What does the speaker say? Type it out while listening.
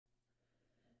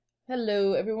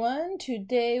Hello everyone.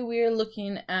 Today we are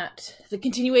looking at the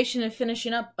continuation and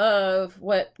finishing up of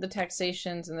what the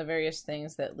taxations and the various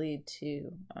things that lead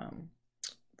to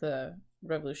the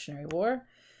Revolutionary War.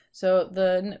 So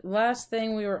the last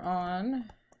thing we were on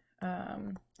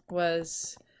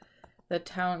was the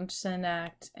Townshend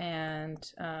Act and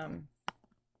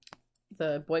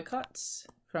the boycotts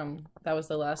that was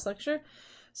the last lecture.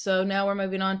 So now we're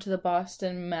moving on to the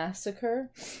Boston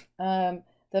Massacre.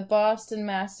 The Boston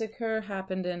Massacre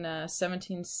happened in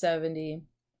 1770.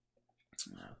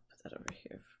 I'll put that over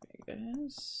here for you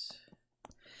guys.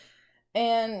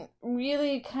 And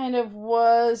really kind of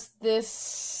was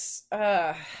this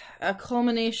a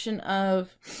culmination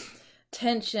of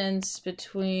tensions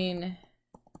between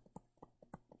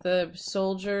the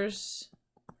soldiers,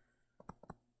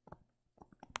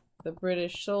 the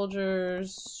British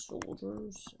soldiers,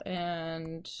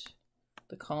 and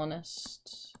the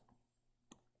colonists.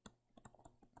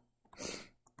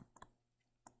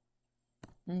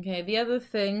 Okay, the other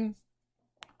thing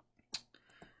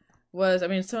was,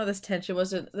 some of this tension was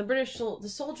the the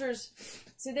soldiers,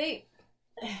 see, they,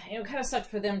 kind of sucked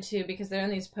for them too, because they're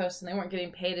in these posts and they weren't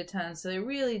getting paid a ton, so they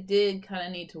really did kind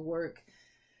of need to work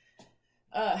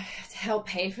to help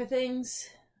pay for things.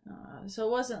 So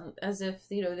it wasn't as if,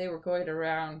 they were going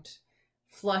around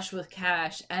flush with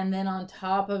cash, and then on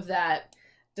top of that,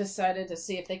 decided to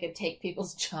see if they could take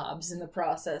people's jobs in the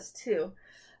process too.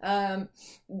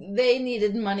 They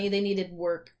needed money, they needed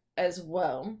work as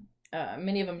well.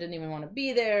 Many of them didn't even want to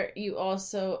be there. You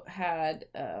also had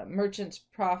merchants'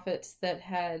 profits that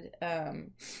had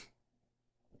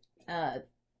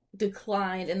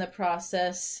declined in the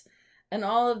process. And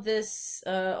all of this,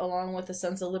 along with the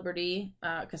Sons of Liberty,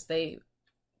 because they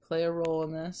play a role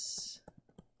in this.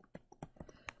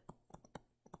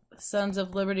 Sons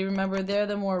of Liberty, remember, they're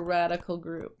the more radical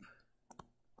group.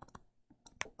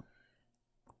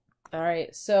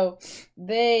 Alright, so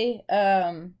they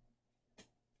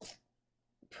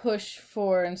push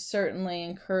for and certainly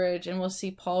encourage, and we'll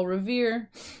see Paul Revere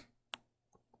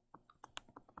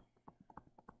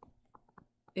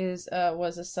was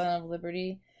a Son of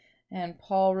Liberty, and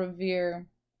Paul Revere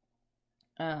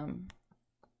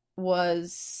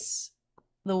was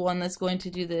the one that's going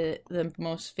to do the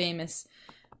most famous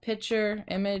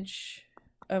image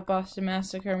of Boston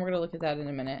Massacre, and we're going to look at that in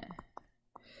a minute.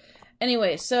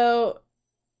 Anyway, so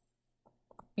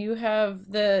you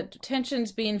have the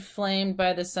tensions being flamed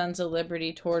by the Sons of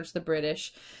Liberty towards the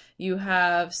British. You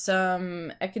have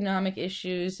some economic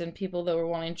issues and people that were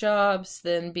wanting jobs,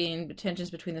 then being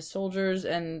tensions between the soldiers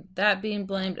and that being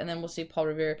blamed, and then we'll see Paul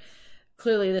Revere.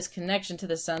 Clearly this connection to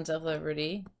the Sons of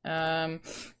Liberty.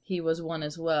 He was one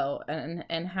as well,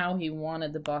 and how he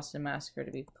wanted the Boston Massacre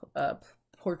to be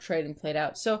portrayed and played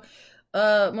out. So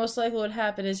most likely what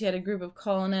happened is he had a group of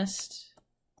colonists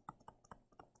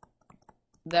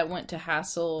that went to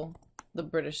hassle the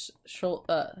British,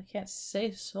 I can't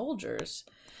say soldiers.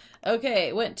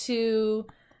 Okay, went to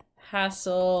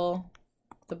hassle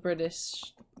the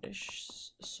British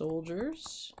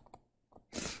soldiers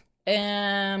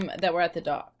that were at the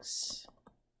docks.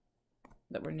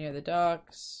 That were near the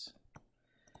docks.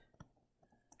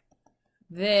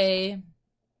 It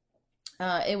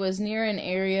was near an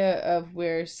area of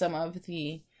where some of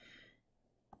the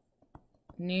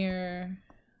near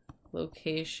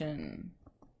location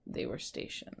they were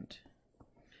stationed.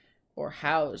 Or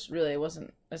housed. Really, it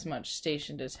wasn't as much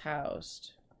stationed as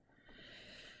housed.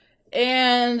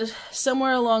 And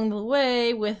somewhere along the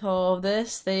way with all of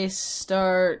this, they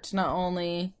start not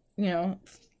only,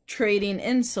 trading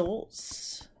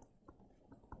insults,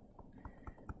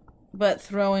 but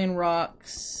throwing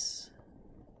rocks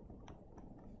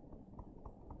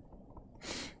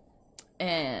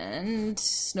and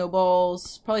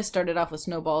snowballs. Probably started off with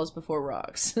snowballs before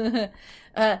rocks.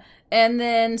 And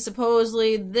then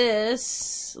supposedly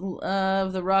this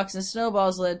of the rocks and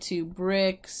snowballs led to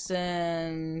bricks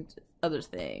and other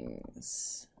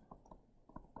things.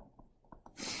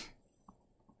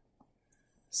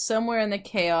 Somewhere in the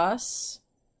chaos,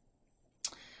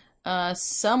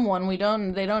 someone, they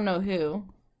don't know who,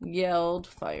 yelled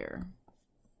fire.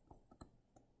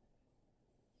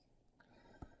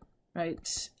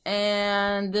 Right.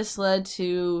 And this led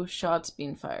to shots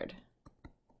being fired.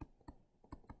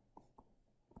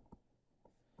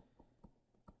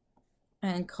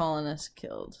 And colonists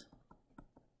killed.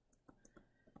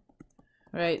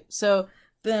 Right. So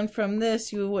then from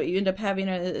this, what you end up having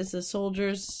is the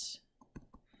soldiers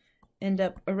end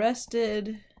up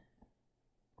arrested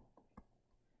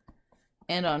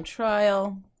and on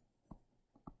trial.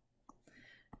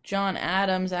 John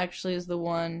Adams actually is the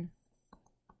one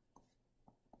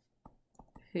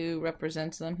who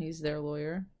represents them. He's their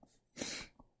lawyer.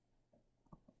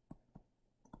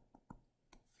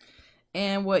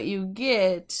 And what you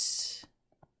get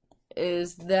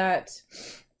is that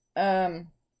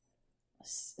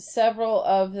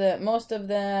most of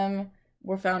them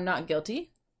were found not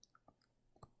guilty.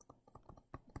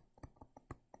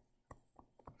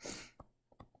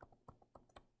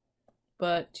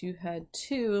 But you had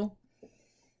 2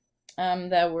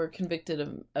 that were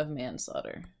convicted of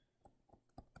manslaughter.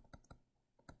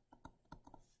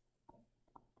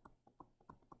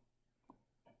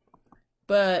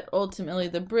 But ultimately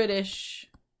the British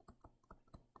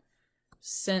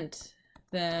sent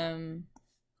them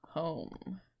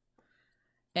home.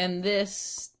 And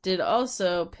this did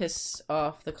also piss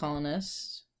off the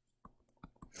colonists,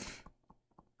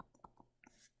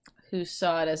 who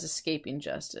saw it as escaping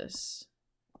justice.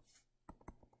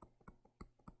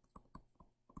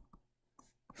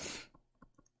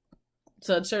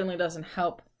 So it certainly doesn't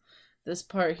help this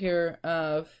part here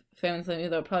of family planning,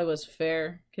 though it probably was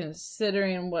fair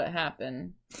considering what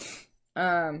happened.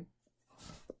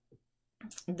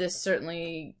 This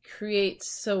certainly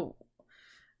creates, so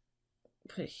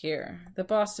put here, the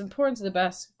importance of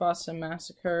the Boston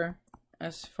Massacre,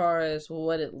 as far as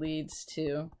what it leads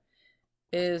to,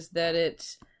 is that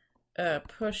it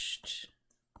pushed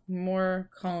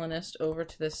more colonists over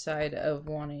to the side of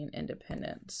wanting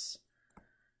independence.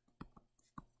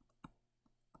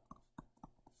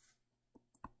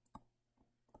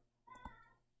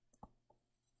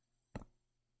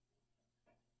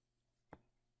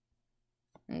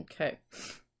 Okay.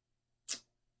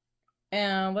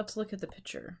 And let's look at the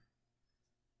picture.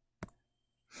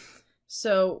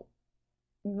 So,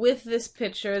 with this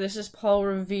picture, this is Paul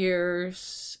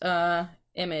Revere's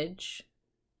image.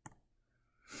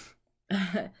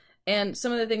 And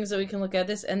some of the things that we can look at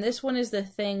this, and this one is the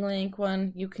Thing link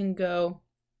one. You can go,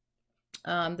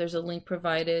 there's a link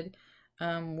provided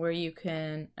where you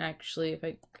can actually, if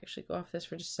I actually go off this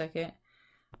for just a second,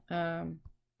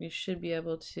 you should be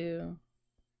able to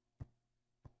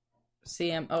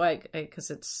see him. Oh, because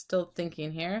it's still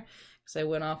thinking here, because I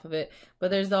went off of it.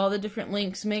 But there's all the different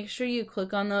links. Make sure you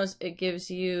click on those. It gives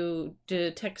you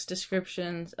the text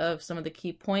descriptions of some of the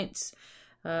key points.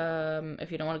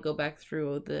 If you don't want to go back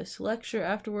through this lecture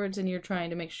afterwards and you're trying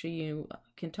to make sure you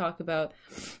can talk about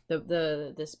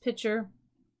this picture,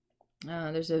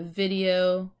 there's a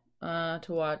video to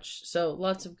watch. So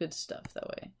lots of good stuff that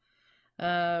way.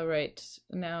 Right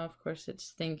now, of course, it's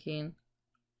thinking.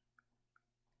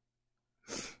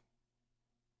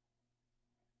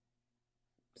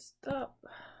 Stop.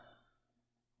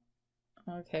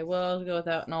 Okay, well, I'll go with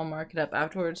that and I'll mark it up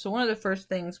afterwards. So one of the first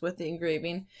things with the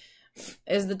engraving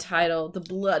is the title, The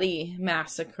Bloody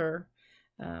Massacre.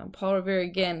 Paul Revere,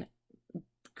 again,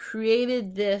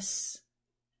 created this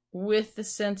with the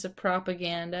sense of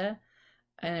propaganda,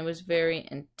 and it was very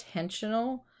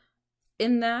intentional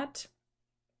in that.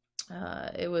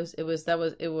 It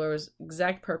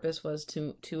exact purpose was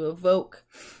to evoke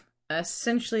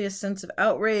essentially a sense of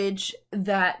outrage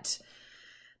that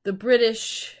the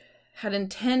British had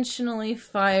intentionally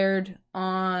fired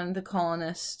on the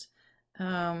colonists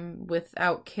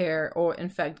without care, or in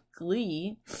fact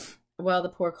glee, while the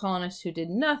poor colonists who did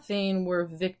nothing were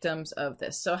victims of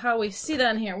this. So how we see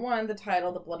that in here, one, the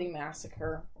title, The Bloody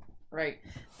Massacre, right?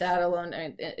 That alone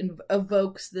it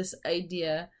evokes this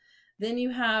idea. Then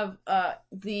you have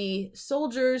the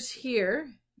soldiers here.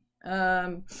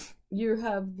 You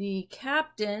have the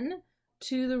captain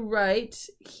to the right.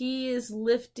 He is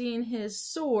lifting his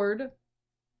sword,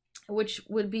 which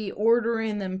would be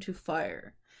ordering them to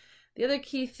fire. The other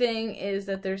key thing is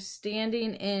that they're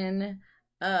standing in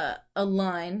a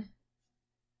line.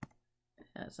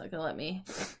 That's not gonna let me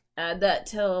add that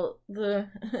till the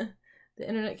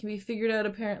internet can be figured out,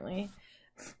 apparently.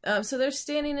 So they're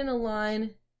standing in a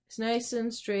line. It's nice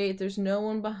and straight. There's no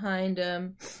one behind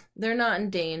them. They're not in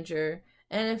danger.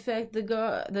 And in fact, the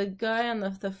guy on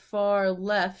the far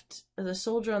left, the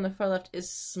soldier on the far left, is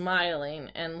smiling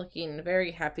and looking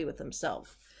very happy with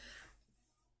himself.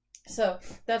 So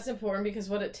that's important, because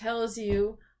what it tells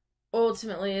you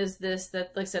ultimately is this,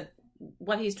 that, like I said,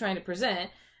 what he's trying to present,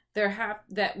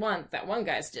 that one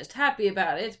guy's just happy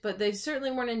about it, but they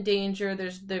certainly weren't in danger.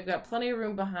 They've got plenty of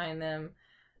room behind them.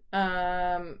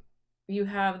 You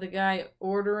have the guy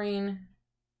ordering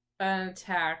an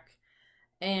attack,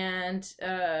 and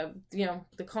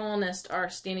the colonists are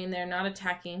standing there not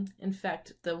attacking. In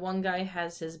fact, the one guy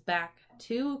has his back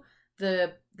to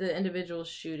the individual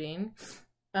shooting.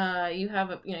 You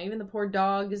have even the poor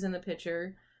dog is in the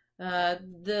picture.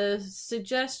 The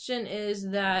suggestion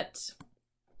is that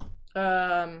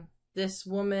this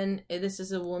woman, this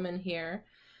is a woman here,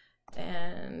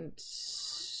 and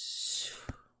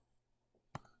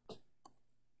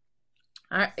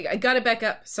I got it back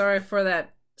up. Sorry for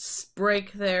that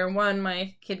break there. One,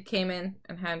 my kid came in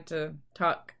and had to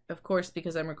talk, of course,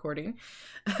 because I'm recording,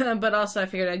 but also I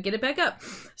figured I'd get it back up.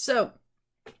 So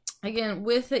again,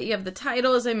 with it, you have the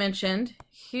title, as I mentioned.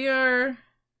 Here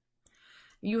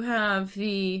you have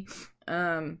the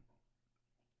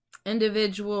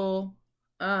individual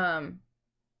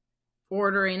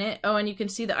ordering it. Oh, and you can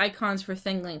see the icons for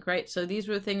Thing Link, right? So these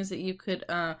were things that you could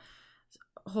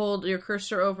hold your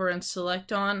cursor over and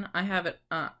select on. I have it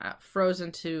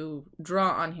frozen to draw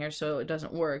on here, so it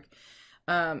doesn't work.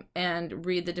 And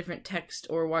read the different text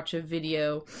or watch a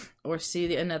video or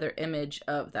see another image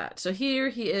of that. So here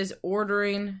he is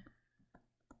ordering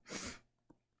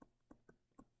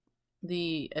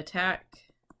the attack.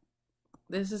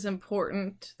 This is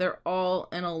important. They're all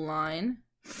in a line.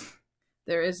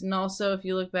 There is also, if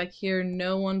you look back here,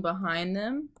 no one behind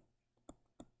them.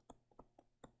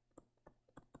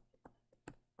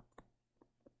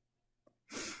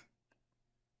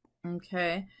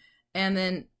 Okay, and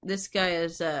then this guy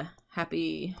is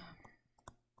happy.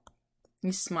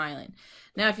 He's smiling.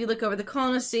 Now, if you look over the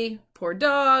column, see poor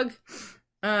dog.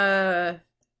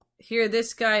 Here,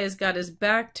 this guy has got his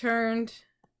back turned.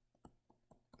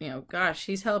 You know, gosh,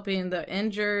 he's helping the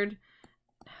injured.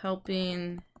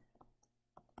 Helping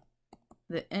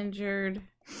the injured.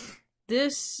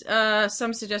 This,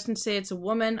 some suggestions say it's a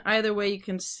woman. Either way, you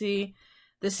can see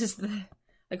this is the,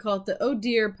 I call it the oh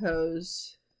dear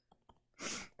pose.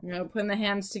 You know, putting the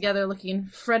hands together, looking,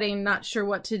 fretting, not sure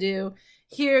what to do.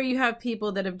 Here you have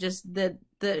people that have just the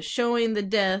showing the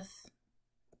death,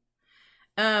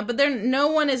 but no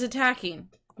one is attacking.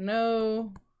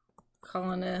 No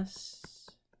colonists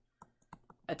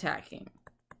attacking.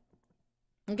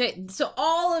 Okay, so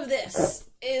all of this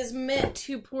is meant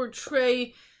to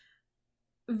portray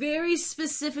very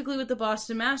specifically with the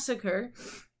Boston Massacre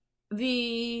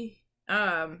the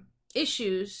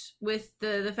issues with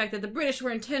the fact that the British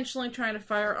were intentionally trying to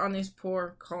fire on these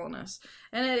poor colonists.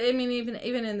 And I mean,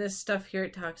 even in this stuff here,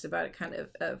 it talks about it, kind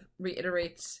of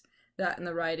reiterates that in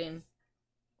the writing.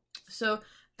 So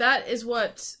that is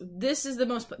what, this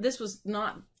was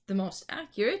not the most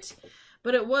accurate,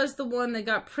 but it was the one that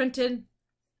got printed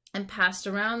and passed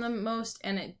around the most,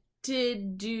 and it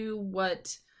did do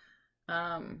what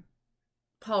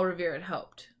Paul Revere had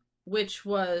hoped, which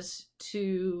was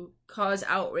to cause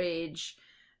outrage,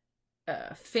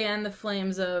 fan the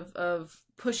flames of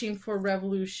pushing for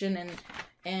revolution,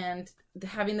 and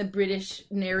having the British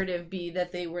narrative be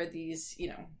that they were these, you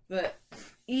know, the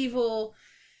evil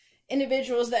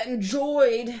individuals that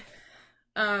enjoyed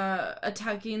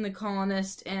attacking the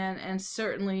colonists and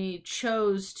certainly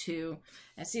chose to.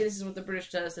 And see, this is what the British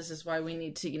does. This is why we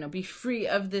need to, you know, be free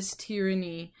of this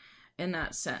tyranny in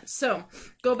that sense. So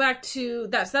go back to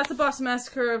that's the Boston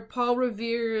Massacre. Paul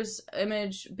Revere's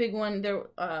image, big one there.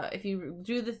 If you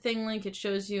do the Thing Link, it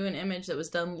shows you an image that was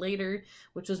done later,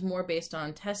 which was more based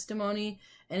on testimony.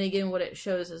 And again, what it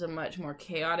shows is a much more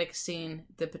chaotic scene.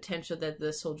 The potential that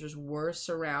the soldiers were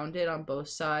surrounded on both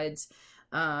sides.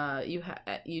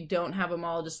 You don't have them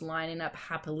all just lining up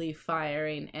happily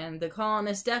firing, and the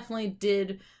colonists definitely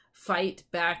did fight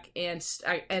back, and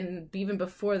even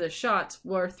before the shots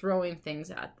were throwing things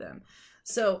at them.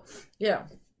 So yeah,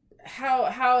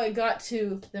 how it got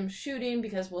to them shooting,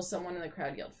 because, well, someone in the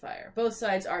crowd yelled fire. Both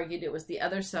sides argued it was the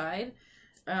other side,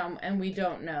 and we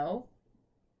don't know.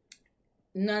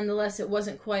 Nonetheless, it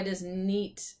wasn't quite as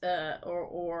neat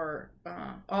or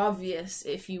obvious,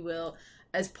 if you will,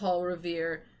 as Paul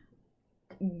Revere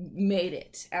made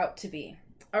it out to be.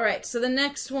 All right, so the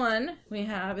next one we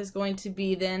have is going to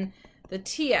be then the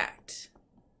Tea Act.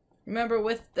 Remember,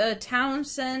 with the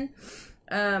Townshend,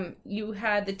 you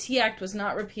had the Tea Act was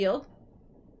not repealed.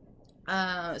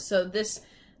 So this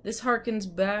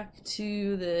harkens back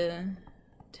to the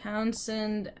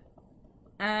Townshend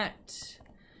Act,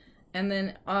 and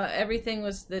then everything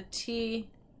was the Tea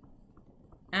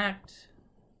Act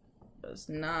was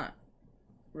not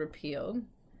repealed,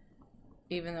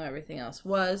 even though everything else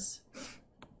was.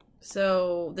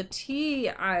 So the Tea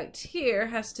Act here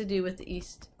has to do with the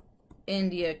East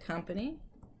India Company.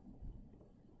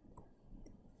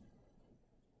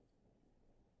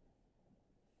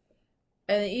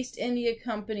 And the East India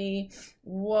Company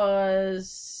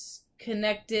was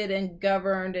connected and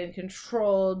governed and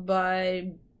controlled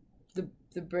by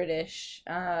the British.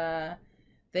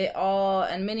 They all,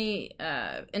 and many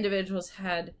individuals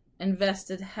had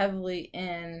invested heavily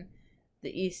in the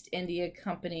East India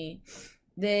Company.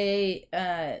 They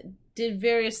did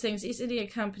various things. East India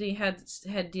Company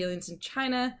had dealings in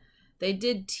China. They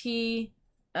did tea.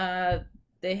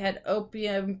 They had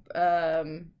opium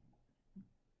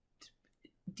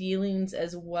dealings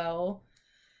as well.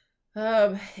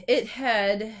 It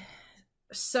had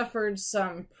suffered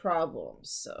some problems,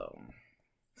 so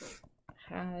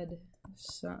had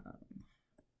some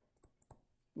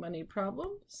money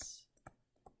problems.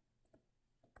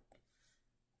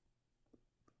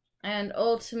 And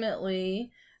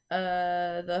ultimately,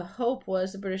 the hope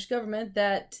was the British government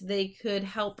that they could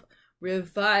help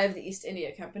revive the East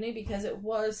India Company because it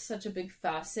was such a big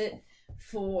facet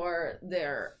for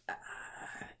their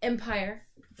empire,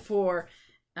 for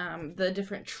the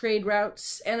different trade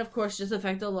routes, and of course just the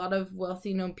fact that a lot of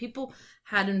wealthy known people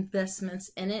had investments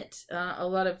in it. A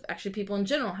lot of actually people in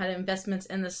general had investments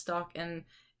in the stock and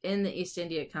in the East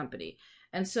India Company.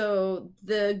 And so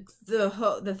the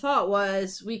thought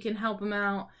was we can help them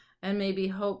out and maybe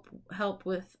help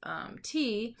with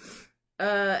tea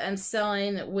and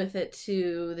selling with it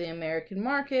to the American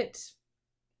market,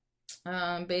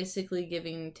 basically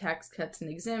giving tax cuts and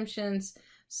exemptions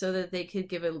so that they could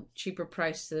give a cheaper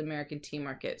price to the American tea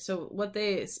market. So what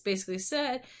they basically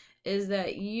said is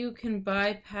that you can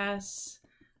bypass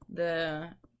the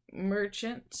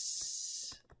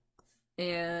merchants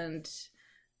and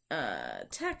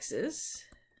taxes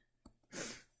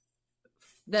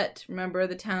that, remember,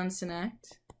 the Townshend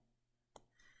Act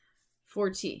for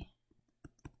tea,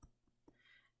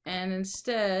 and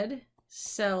instead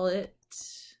sell it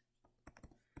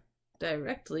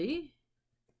directly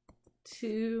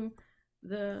to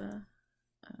the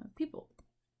people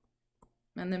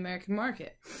and the American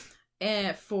market,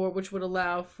 and which would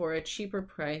allow for a cheaper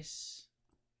price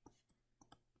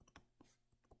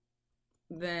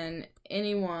than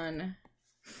anyone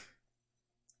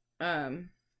having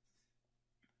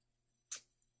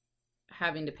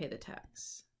to pay the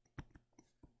tax.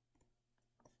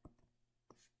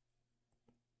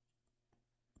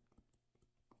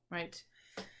 Right.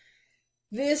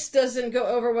 This doesn't go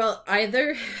over well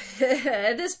either.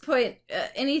 At this point,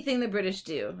 anything the British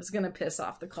do is going to piss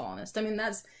off the colonists. I mean,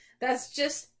 that's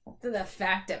just the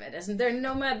fact of it, isn't there?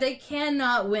 No matter, they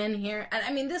cannot win here. And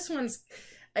I mean, this one's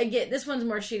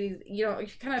more shitty. You know, you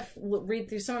kind of read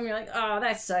through some of them, you're like, oh,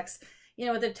 that sucks. You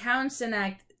know, with the Townshend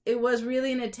Act, it was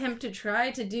really an attempt to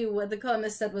try to do what the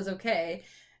colonists said was okay.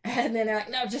 And then they're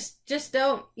like, no, just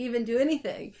don't even do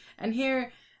anything. And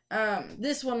here,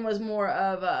 this one was more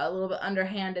of a little bit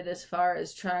underhanded as far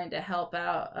as trying to help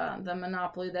out the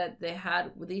monopoly that they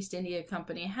had, with the East India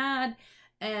Company had,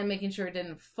 and making sure it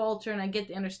didn't falter. And I get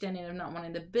the understanding of not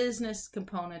wanting the business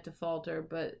component to falter,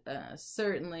 but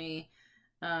certainly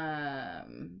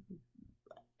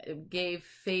it gave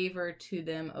favor to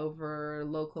them over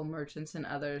local merchants and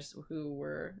others who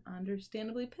were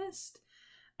understandably pissed.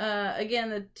 Again,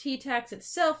 the tea tax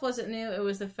itself wasn't new. It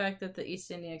was the fact that the East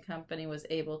India Company was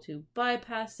able to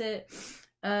bypass it.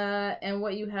 And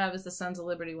what you have is the Sons of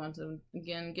Liberty want to,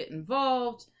 again, get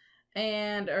involved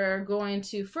and are going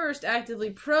to first actively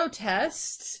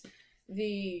protest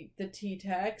the tea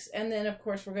tax. And then, of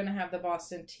course, we're going to have the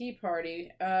Boston Tea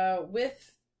Party.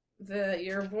 With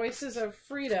your Voices of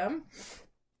Freedom,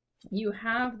 you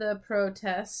have the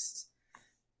protest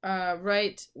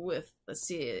right with, let's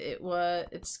see,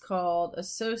 it's called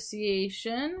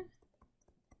Association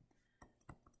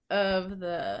of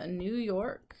the New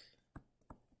York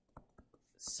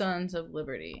Sons of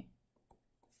Liberty.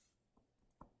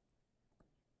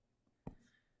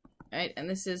 Right, and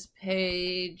this is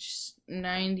page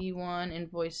 91 in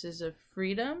Voices of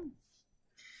Freedom.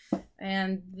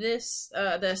 And this,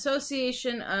 the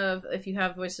Association of, if you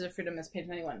have Voices of Freedom, that's page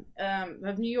 91,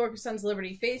 of New York Sons of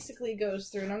Liberty, basically goes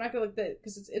through, and I'm not going to look at it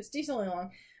because it's decently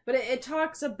long, but it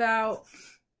talks about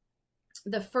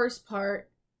the first part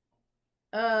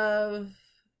of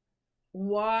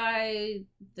why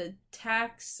the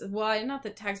tax,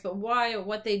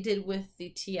 what they did with the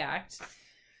Tea Act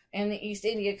and the East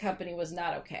India Company was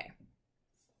not okay.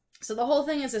 So the whole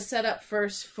thing is a setup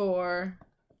first for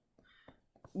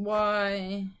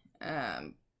why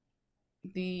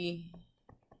the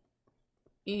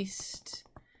East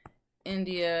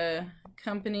India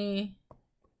Company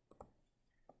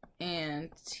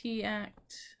and Tea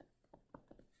Act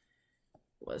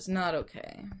was not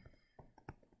okay.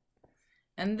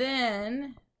 And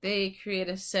then they create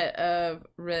a set of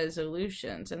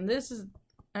resolutions. And this is,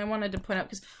 I wanted to point out,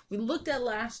 because we looked at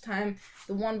last time,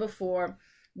 the one before,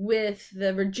 with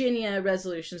the Virginia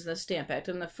resolutions and the Stamp Act,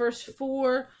 and the first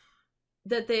 4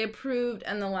 that they approved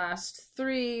and the last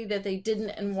 3 that they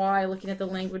didn't, and why, looking at the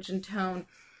language and tone.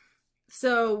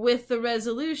 So with the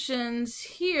resolutions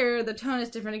here, the tone is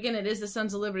different. Again, it is the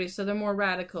Sons of Liberty, so they're more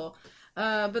radical.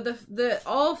 But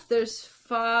there's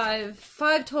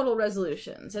five total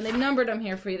resolutions, and they've numbered them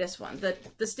here for you. This one,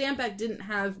 the Stamp Act didn't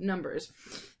have numbers.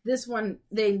 This one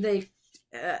they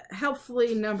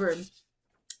helpfully numbered.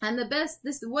 And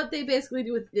what they basically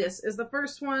do with this is the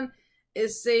first one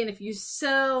is saying if you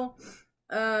sell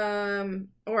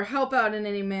or help out in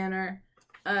any manner,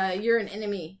 you're an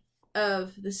enemy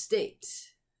of the state.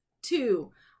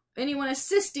 2, anyone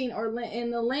assisting or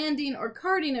in the landing or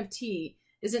carting of tea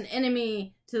is an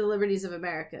enemy to the liberties of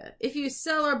America. If you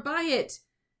sell or buy it,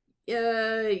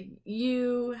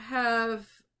 you have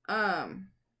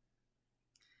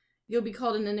you'll be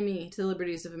called an enemy to the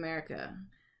liberties of America.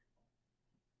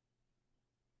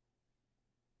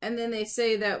 And then they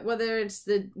say that whether it's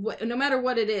no matter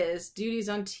what it is, duties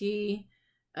on tea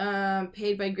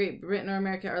paid by Great Britain or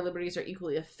America, our liberties are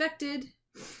equally affected.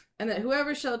 And that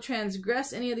whoever shall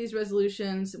transgress any of these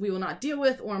resolutions, we will not deal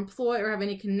with or employ or have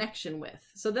any connection with.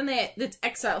 So then it's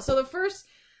exile. So the first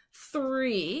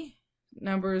 3,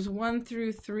 numbers 1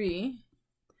 through 3,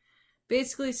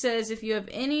 basically says if you have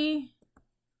any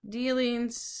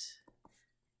dealings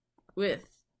with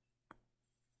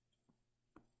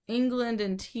England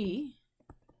and tea,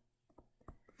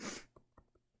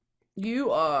 you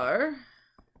are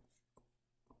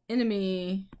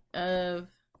enemy of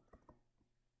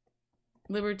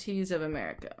liberties of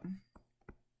America.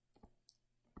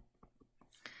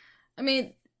 I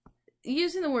mean,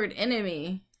 using the word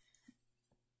enemy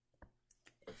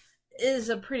is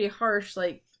a pretty harsh,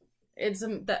 like, it's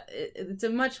a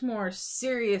much more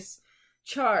serious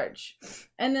charge.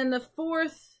 And then the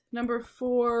number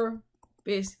 4,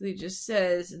 basically just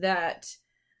says that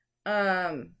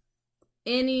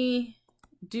any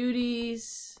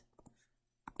duties,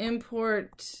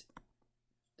 import,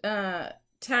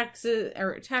 taxes,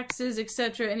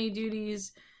 etc., any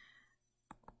duties,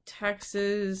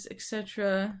 taxes,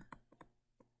 etc.,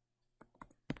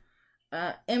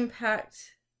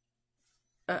 impact,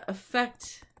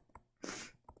 affect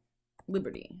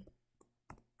liberty.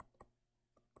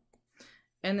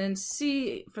 And then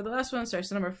C, for the last one, sorry,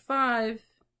 so number 5,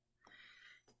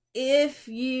 if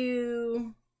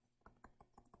you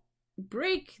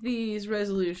break these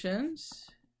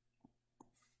resolutions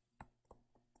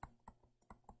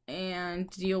and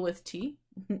deal with tea,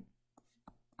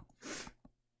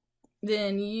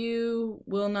 then you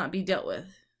will not be dealt with.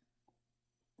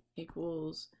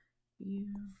 Equals you.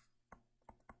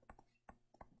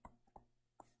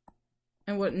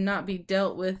 And would not be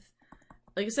dealt with.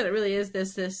 Like I said, it really is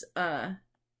this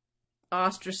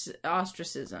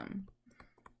ostracism.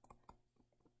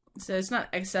 So it's not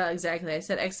exile exactly. I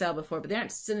said exile before, but they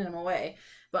aren't sending them away.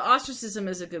 But ostracism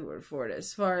is a good word for it,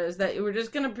 as far as that we're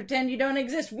just gonna pretend you don't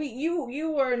exist.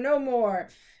 You are no more.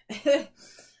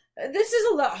 This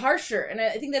is a lot harsher, and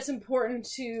I think that's important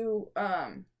to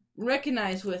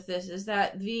recognize with this, is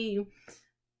that the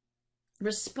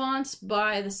response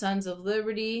by the Sons of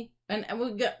Liberty, and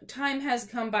time has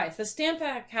come by. The Stamp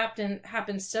Act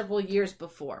happened several years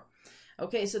before.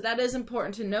 Okay, so that is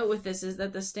important to note with this, is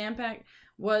that the Stamp Act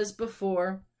was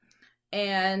before,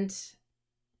 and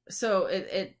so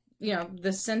it you know,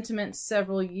 the sentiment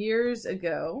several years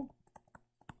ago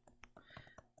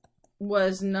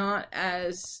was not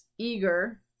as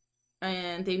eager,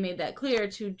 and they made that clear,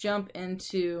 to jump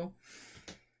into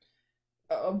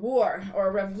a war or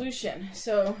a revolution.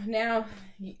 So now,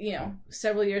 you know,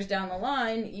 several years down the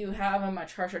line, you have a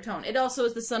much harsher tone. It also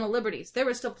is the Son of Liberties. There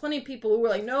were still plenty of people who were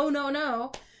like, no, no,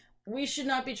 no, we should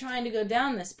not be trying to go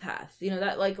down this path. You know,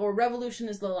 that, like, or revolution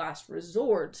is the last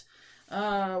resort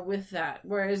with that.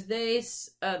 Whereas they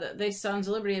Sons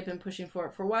of Liberty have been pushing for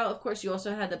it for a while. Of course, you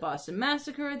also had the Boston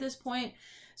Massacre at this point.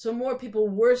 So more people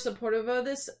were supportive of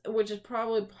this, which is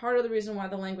probably part of the reason why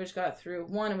the language got through.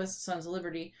 One, it was the Sons of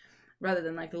Liberty rather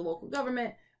than like the local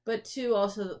government, but 2,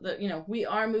 also that, you know, we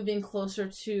are moving closer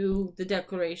to the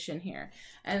Declaration here,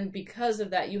 and because of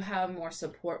that, you have more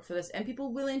support for this, and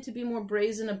people willing to be more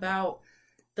brazen about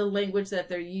the language that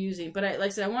they're using. But like I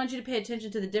said, I want you to pay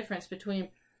attention to the difference between,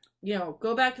 you know,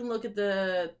 go back and look at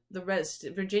the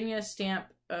Virginia Stamp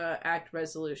Act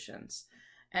resolutions,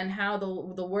 and how the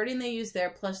wording they use there,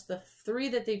 plus the 3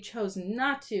 that they chose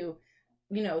not to,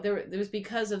 you know, there was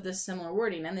because of this similar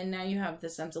wording. And then now you have the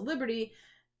Sons of Liberty,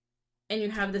 and you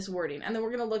have this wording. And then we're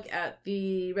going to look at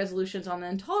the resolutions on the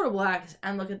Intolerable Acts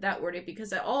and look at that wording,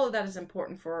 because all of that is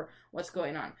important for what's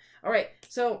going on. All right,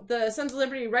 so the Sons of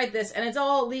Liberty write this, and it's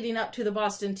all leading up to the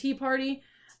Boston Tea Party.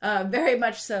 Very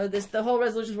much so. The whole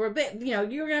resolutions were a bit, you know,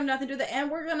 you're going to have nothing to do with it, and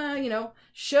we're going to, you know,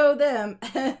 show them.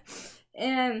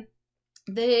 And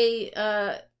they,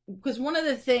 because one of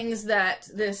the things that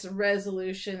this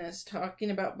resolution is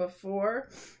talking about before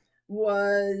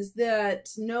was that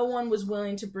no one was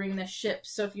willing to bring the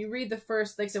ships. So if you read the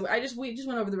first, like, so we just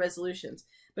went over the resolutions.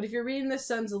 But if you're reading the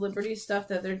Sons of Liberty stuff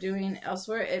that they're doing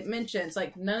elsewhere, it mentions,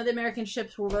 like, none of the American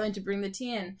ships were willing to bring the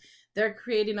tea in. They're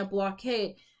creating a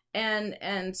blockade.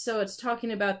 And so it's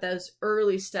talking about those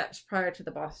early steps prior to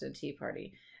the Boston Tea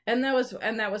Party. And that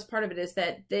was part of it, is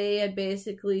that they had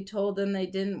basically told them they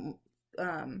didn't,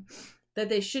 that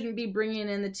they shouldn't be bringing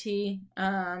in the tea.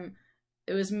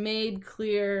 It was made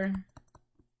clear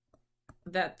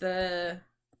that the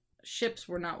ships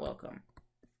were not welcome.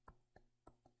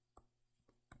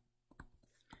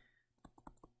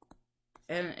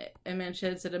 And it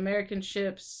mentions that American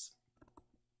ships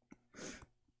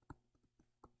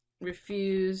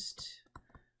refused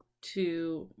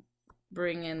to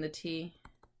bring in the tea.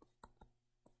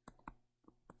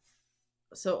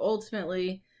 So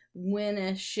ultimately, when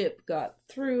a ship got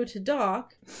through to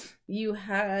dock, you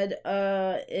had,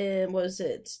 was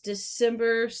it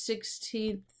December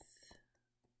 16th,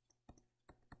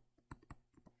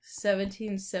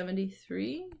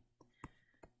 1773?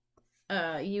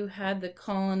 You had the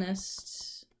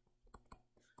colonists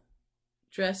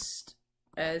dressed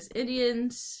as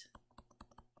Indians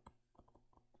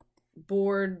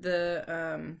board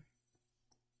the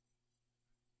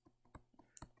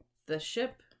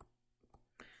ship,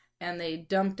 and they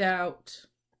dumped out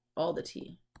all the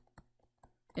tea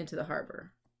into the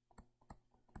harbor.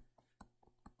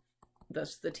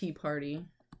 Thus the Tea Party.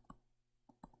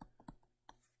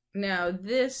 Now,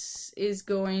 this is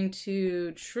going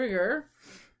to trigger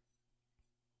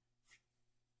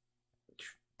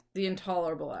the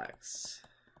Intolerable Acts,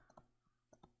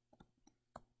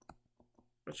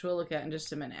 which we'll look at in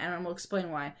just a minute, and we'll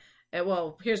explain why.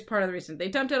 Well, here's part of the reason. They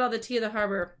dumped out all the tea in the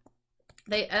harbor.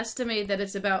 They estimate that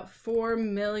it's about $4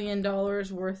 million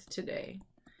worth today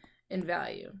in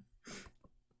value.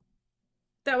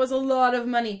 That was a lot of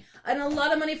money. And a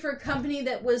lot of money for a company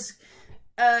that was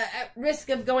at risk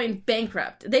of going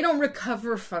bankrupt. They don't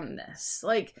recover from this.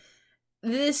 Like,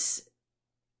 this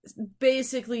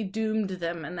basically doomed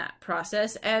them in that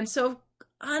process. And so,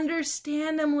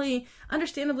 understandably,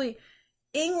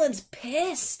 England's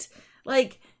pissed.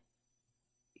 Like,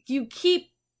 you keep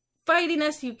fighting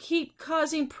us, you keep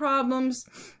causing problems.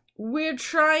 We're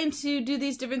trying to do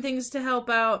these different things to help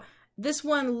out. This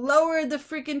one lowered the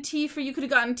freaking tea for you. Could have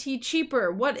gotten tea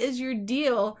cheaper. What is your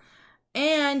deal?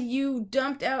 And you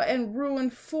dumped out and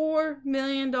ruined $4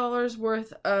 million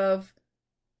worth of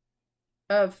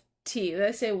tea.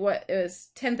 Let's say what it was,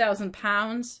 10,000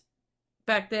 pounds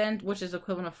back then, which is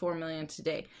equivalent of 4 million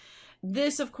today.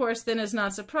 This, of course, then is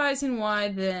not surprising why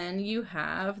then you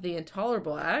have the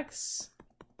Intolerable Acts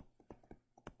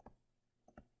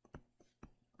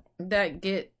that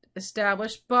get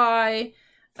established by,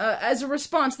 as a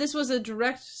response. This was a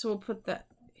direct, so we'll put that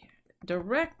here,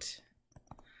 direct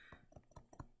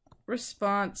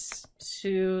response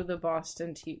to the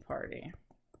Boston Tea Party.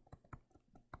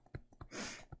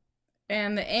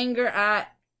 And the anger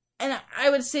at, and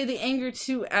I would say the anger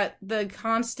too at the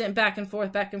constant back and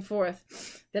forth,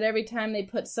 that every time they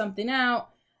put something out,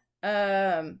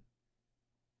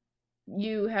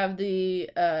 you have the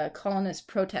colonists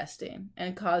protesting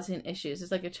and causing issues.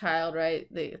 It's like a child, right?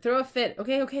 They throw a fit.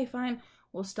 Okay, fine,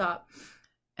 we'll stop.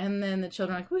 And then the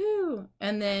children are like, woohoo!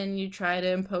 And then you try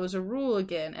to impose a rule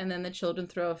again, and then the children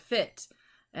throw a fit.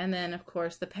 And then, of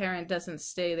course, the parent doesn't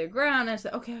stay their ground and say,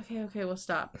 okay, we'll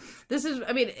stop. This is,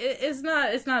 I mean, it's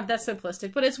not that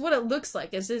simplistic, but it's what it looks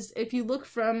like. Is if you look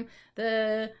from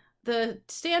the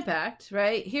Stamp Act,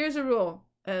 right? Here's a rule.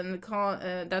 And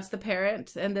that's the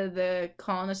parent, and the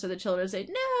colonists or the children say,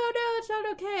 no, it's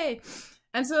not okay.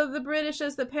 And so the British,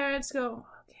 as the parents, go,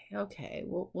 okay,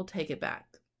 we'll take it back.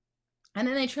 And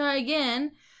then they try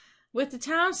again with the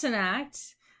Townshend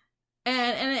Act,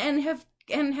 and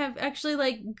have actually,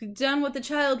 like, done what the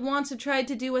child wants and tried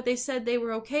to do what they said they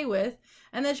were okay with,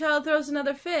 and the child throws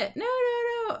another fit. No,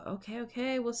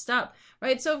 okay, we'll stop.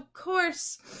 Right? So of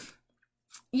course,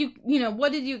 you know,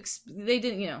 what did you they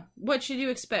didn't, you know, what should you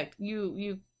expect?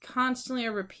 You constantly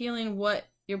are repealing what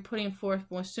you're putting forth.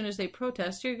 As soon as they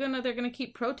protest, they're gonna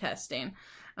keep protesting.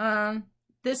 The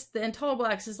Intolerable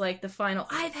Acts is like the final,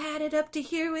 I've had it up to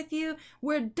here with you,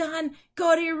 we're done,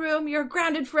 go to your room, you're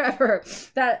grounded forever.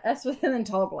 That's what the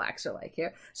Intolerable Acts are like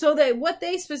here. So what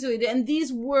they specifically did, and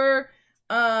these were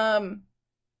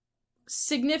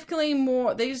significantly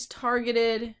more, they just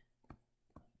targeted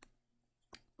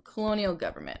colonial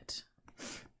government,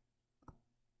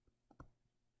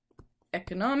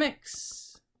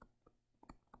 economics,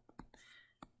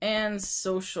 and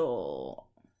social.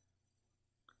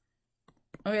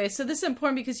 Okay, so this is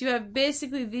important because you have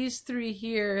basically these three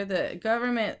here, the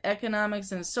government,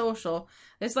 economics, and social.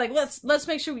 It's like, let's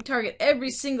make sure we target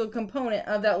every single component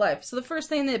of that life. So the first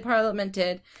thing the Parliament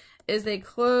did is they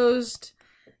closed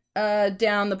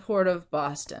down the port of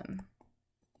Boston.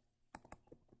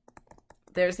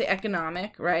 There's the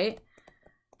economic, right?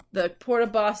 The port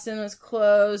of Boston was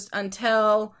closed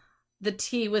until the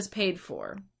tea was paid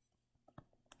for.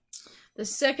 The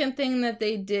second thing that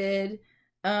they did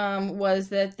was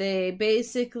that they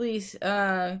basically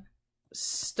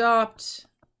stopped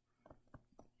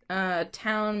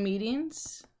town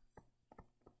meetings,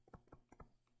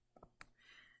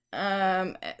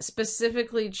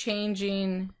 specifically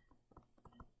changing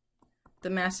the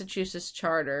Massachusetts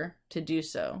charter to do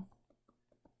so.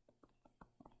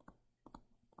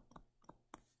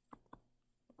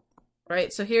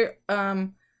 Right, so here,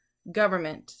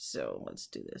 government. So let's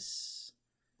do this.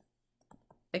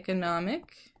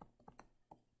 Economic.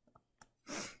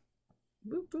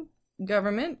 Boop, boop.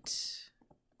 Government.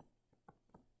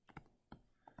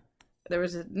 There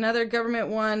was another government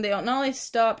one. They not only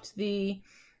stopped the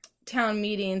town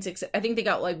meetings, except I think they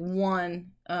got like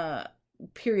one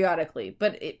periodically,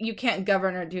 but you can't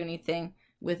govern or do anything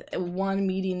with one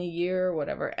meeting a year or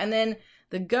whatever. And then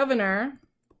the governor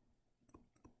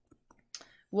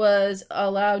was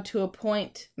allowed to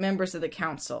appoint members of the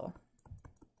council.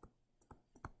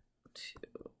 To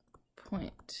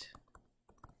appoint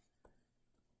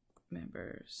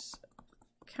members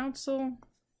of council.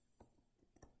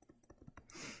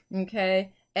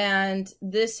 Okay, and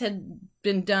this had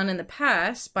been done in the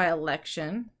past by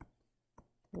election.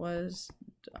 Was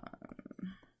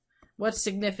done. What's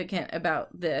significant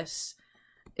about this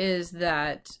is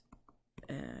that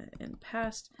in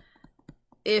past,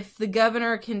 if the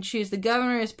governor can choose, the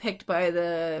governor is picked by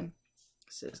the,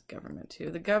 this is government too,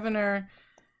 the governor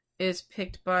is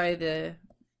picked by the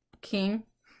king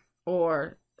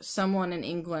or someone in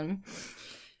England,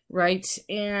 right?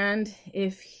 And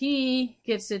if he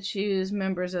gets to choose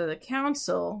members of the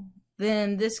council,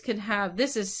 then this could have,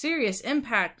 this is serious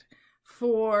impact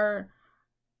for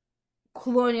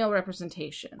colonial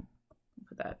representation.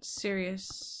 Put that,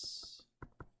 serious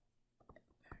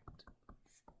impact.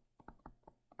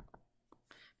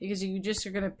 Because you just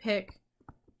are going to pick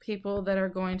people that are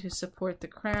going to support the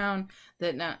crown,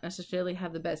 that not necessarily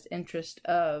have the best interest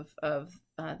of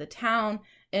the town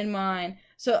in mind.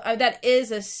 So that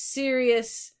is a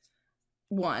serious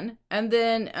one. And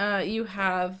then you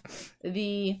have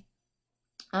the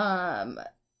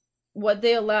what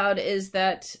they allowed is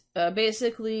that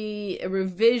basically a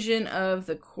revision of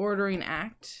the Quartering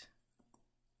Act,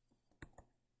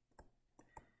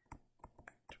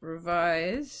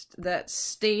 revised, that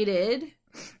stated,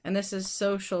 and this is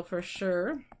social for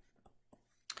sure,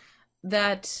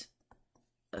 that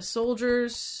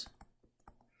soldiers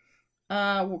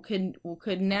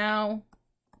could now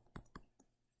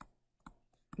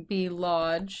be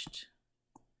lodged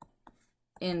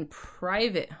in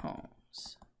private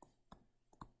homes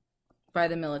by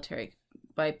the military,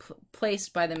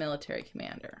 placed by the military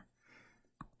commander.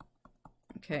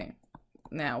 Okay,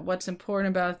 now what's important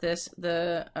about this,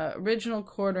 the original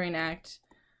Quartering Act,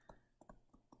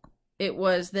 it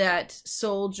was that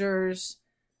soldiers,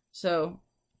 so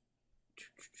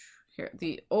here,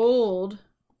 the old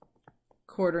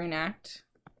Quartering Act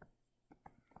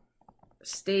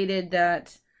stated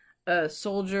that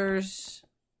soldiers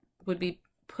would be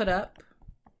put up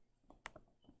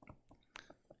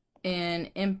in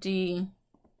empty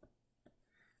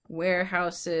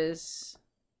warehouses,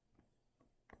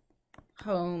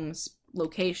 homes,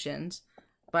 locations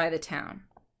by the town.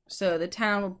 So the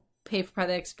town will pay for part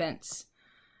of the expense.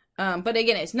 But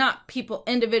again, it's not people,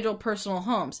 individual personal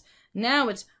homes. Now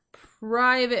it's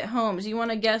private homes. You want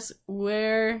to guess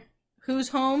where, whose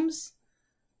homes?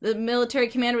 The military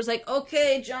commander was like,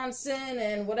 okay, Johnson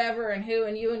and whatever and who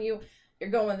and you, you're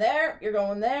going there, you're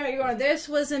going there, you're going. This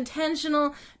was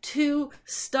intentional to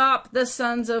stop the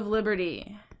Sons of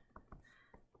Liberty.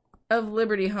 Of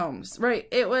Liberty homes, right?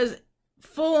 It was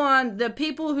full on the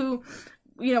people who,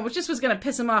 you know, which just was going to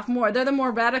piss them off more. They're the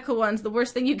more radical ones. The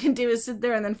worst thing you can do is sit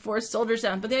there and then force soldiers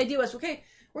down. But the idea was, okay,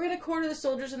 we're going to quarter the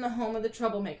soldiers in the home of the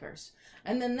troublemakers.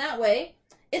 And then that way,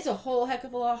 it's a whole heck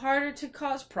of a lot harder to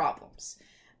cause problems.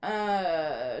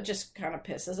 Just kind of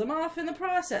pisses them off in the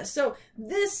process. So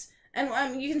this,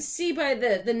 and you can see by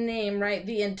the name, right,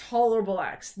 the Intolerable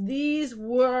Acts. These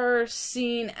were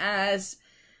seen as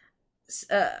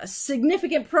a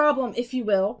significant problem, if you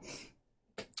will,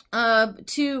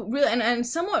 to really, and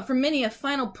somewhat for many, a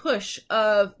final push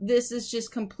of this is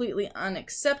just completely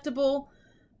unacceptable.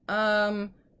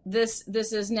 This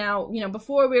is now, you know,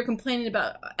 before we were complaining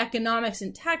about economics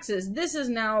and taxes, this is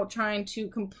now trying to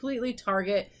completely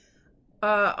target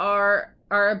our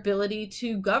ability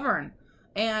to govern.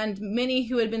 And many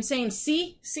who had been saying,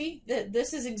 see, that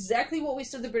this is exactly what we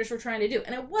said the British were trying to do.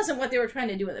 And it wasn't what they were trying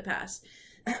to do in the past.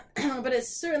 But it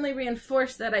certainly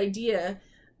reinforced that idea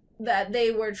that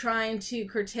they were trying to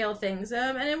curtail things.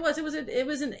 And it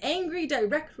was an angry,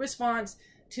 direct response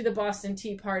to the Boston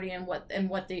Tea Party and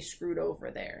what they screwed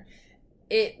over there.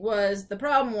 The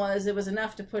problem was it was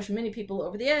enough to push many people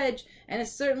over the edge, and it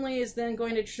certainly is then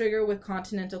going to trigger with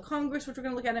Continental Congress, which we're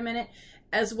going to look at in a minute,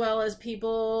 as well as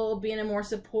people being in more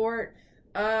support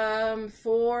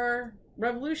for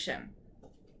revolution.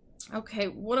 Okay,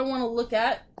 what I want to look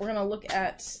at, we're going to look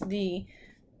at the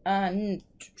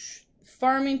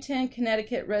Farmington,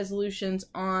 Connecticut resolutions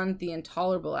on the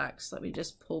Intolerable Acts. Let me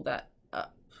just pull that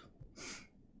up.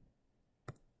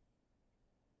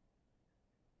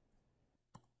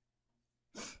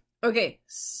 Okay,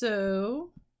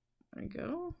 so there we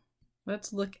go.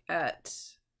 Let's look at,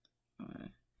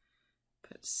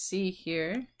 put C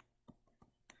here.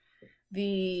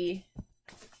 This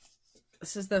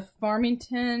is the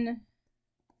Farmington,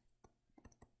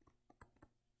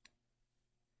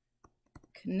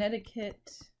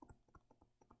 Connecticut,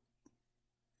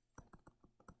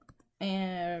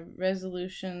 and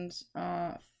resolutions,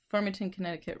 Farmington,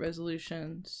 Connecticut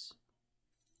resolutions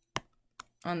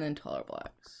on the Intolerable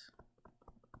Acts.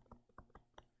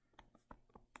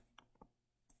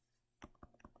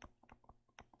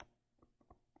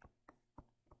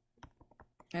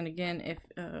 And again, if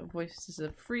Voices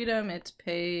of Freedom, it's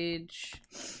page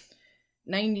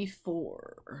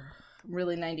 94.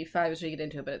 Really 95 as we get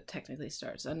into it, but it technically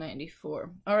starts on 94.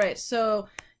 All right, so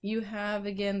you have,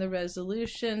 again, the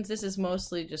resolutions. This is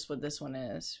mostly just what this one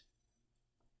is.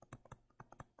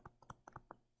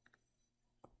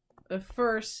 The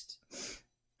first,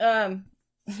 okay,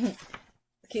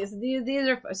 so these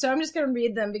are, so I'm just going to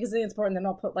read them because I think it's important, then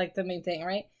I'll put, like, the main thing,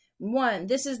 right? 1,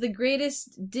 this is the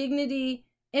greatest dignity,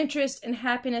 interest, and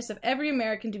happiness of every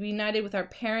American to be united with our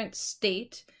parent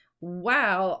state,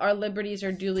 while our liberties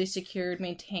are duly secured,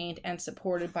 maintained, and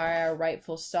supported by our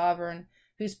rightful sovereign,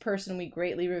 whose person we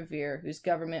greatly revere, whose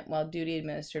government, while duty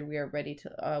administered, we are ready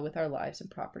to, with our lives and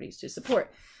properties, to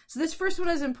support. So this first one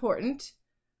is important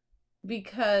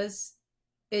because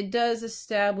it does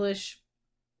establish,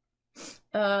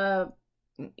 you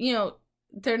know,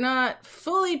 they're not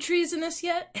fully treasonous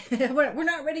yet. We're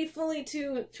not ready fully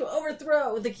to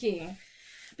overthrow the king.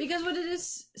 Because what it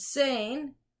is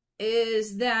saying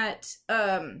is that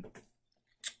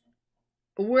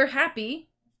we're happy.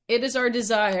 It is our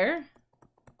desire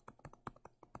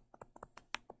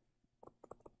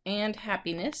and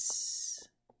happiness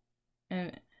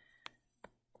and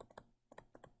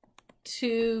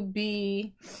to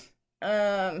be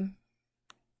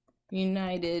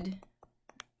united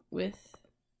with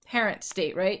parent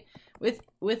state, right?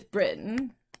 With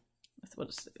Britain. With what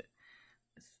is it?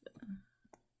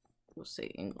 We'll say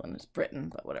England is Britain,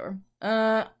 but whatever.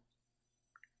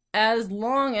 As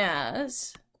long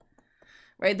as,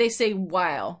 right? They say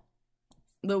while.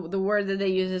 The word that they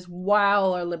use is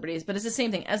while our liberties, but it's the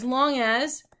same thing. As long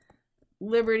as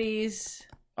liberties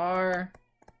are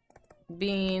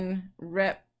being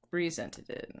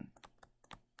represented.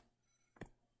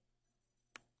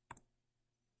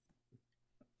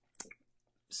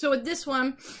 So with this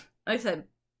one, like I said,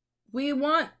 we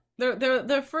want,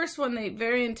 the first one, they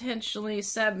very intentionally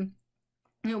said,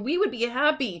 you know, we would be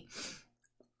happy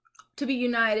to be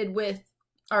united with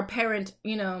our parent,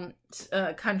 you know,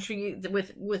 country,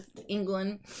 with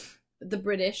England, the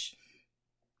British,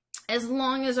 as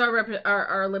long as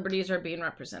our liberties are being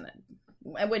represented.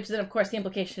 Which then, of course, the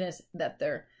implication is that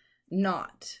they're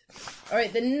not. All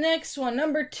right, the next one,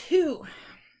 number 2.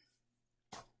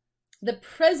 The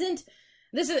present.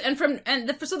 This is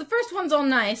so the first one's all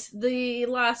nice. The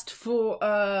last four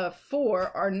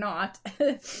are not.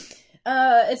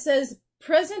 It says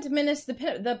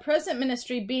the present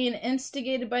ministry being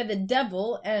instigated by the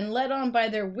devil and led on by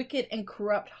their wicked and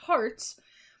corrupt hearts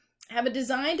have a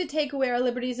design to take away our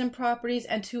liberties and properties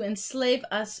and to enslave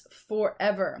us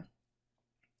forever.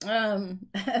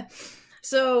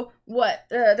 So what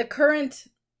the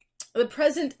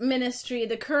present ministry,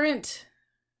 the current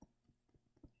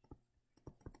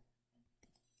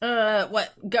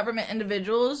what government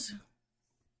individuals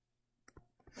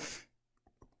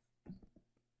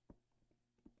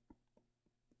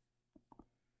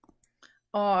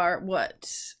are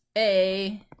what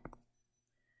the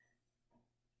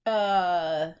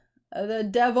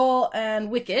devil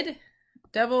and wicked,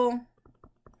 devil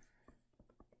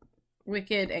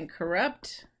wicked and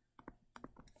corrupt.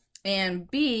 And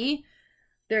B,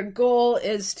 their goal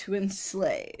is to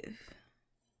enslave.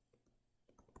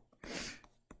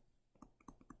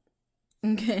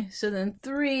 Okay, so then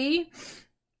 3,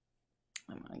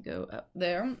 I'm going to go up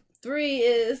there. 3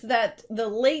 is that the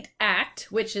late act,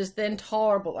 which is the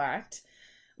intolerable act,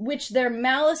 which their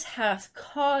malice hath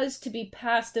caused to be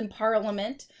passed in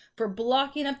Parliament for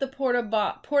blocking up the port of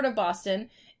Boston,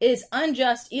 is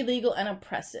unjust, illegal, and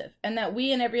oppressive, and that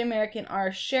we and every American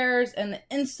are sharers in the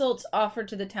insults offered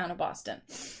to the town of Boston.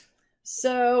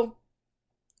 So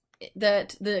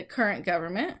that the current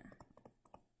government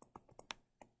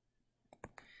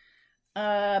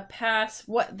pass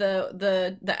what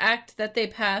the act that they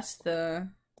passed, the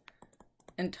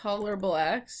intolerable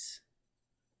acts,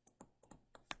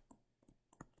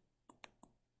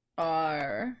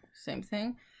 are same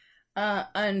thing,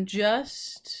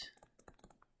 unjust,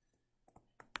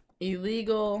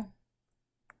 illegal,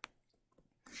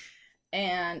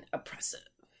 and oppressive.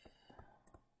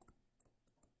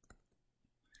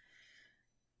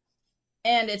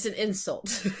 And it's an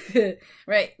insult,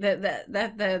 right?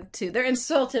 That too. They're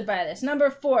insulted by this.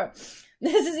 Number 4,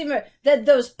 this is even that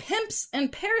those pimps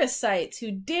and parasites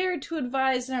who dared to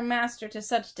advise their master to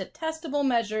such detestable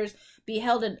measures be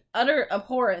held in utter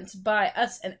abhorrence by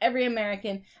us and every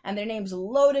American, and their names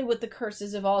loaded with the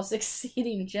curses of all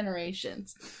succeeding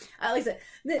generations. Like I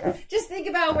said, just think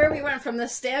about where we went from the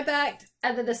Stamp Act,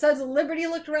 and then the Sons of Liberty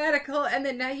looked radical, and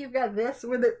then now you've got this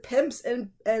where the pimps and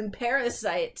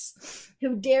parasites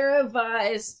who dare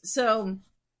advise. So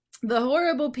the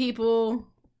horrible people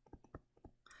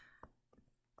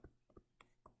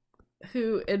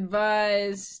who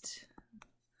advised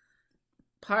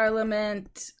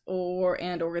Parliament or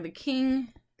the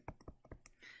king,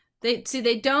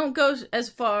 they don't go as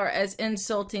far as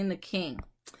insulting the king.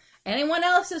 Anyone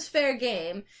else is fair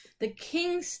game. The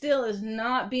king still is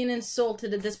not being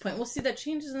insulted at this point. We'll see that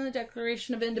changes in the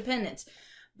Declaration of Independence,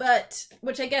 but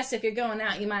which I guess if you're going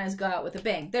out, you might as well go out with a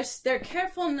bang. They're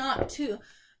careful not to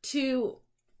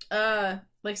like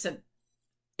I said,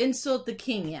 insult the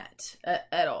king yet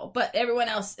at all. But everyone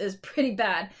else is pretty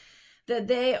bad. That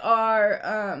they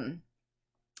are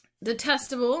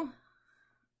detestable,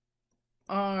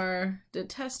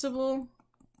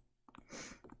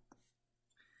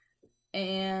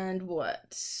 and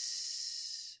what?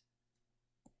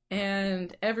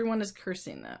 And everyone is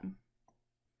cursing them.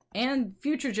 And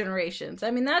future generations.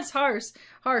 I mean, that's harsh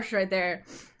right there.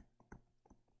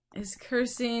 Is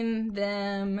cursing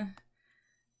them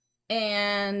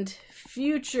and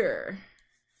future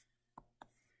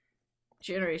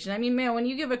generation. I mean, man, when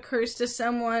you give a curse to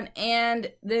someone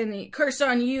and then you curse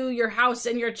on you, your house,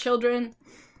 and your children.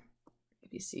 A,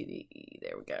 B, C, D, E.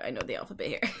 There we go. I know the alphabet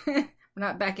here. We're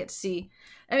not back at C.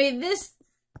 I mean,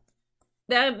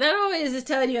 that always is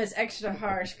telling you it's extra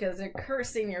harsh because they're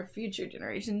cursing your future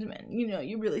generations. Man, you know,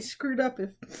 you really screwed up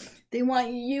if they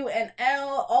want you and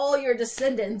all your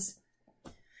descendants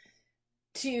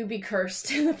to be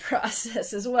cursed in the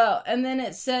process as well. And then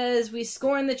it says, we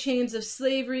scorn the chains of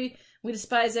slavery. We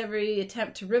despise every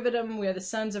attempt to rivet them. We are the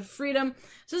sons of freedom.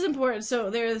 So this is important.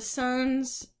 So they're the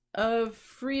sons of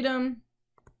freedom.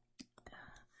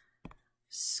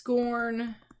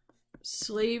 Scorn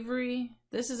slavery.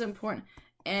 This is important.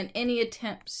 And any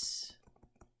attempts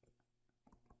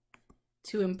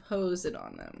to impose it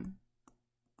on them.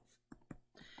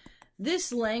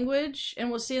 This language,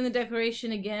 and we'll see in the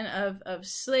Declaration again, of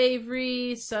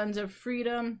slavery, sons of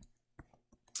freedom,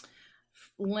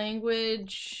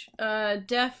 language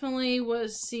definitely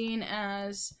was seen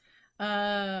as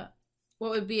what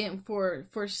would be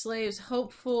for slaves,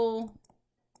 hopeful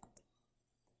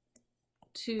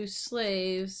to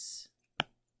slaves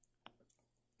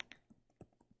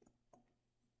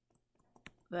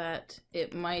that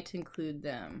it might include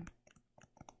them.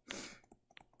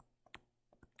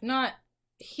 Not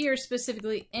here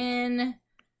specifically in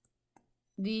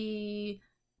the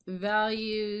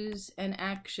values and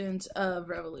actions of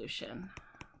revolution.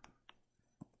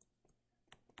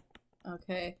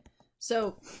 Okay,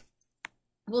 so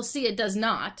we'll see it does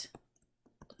not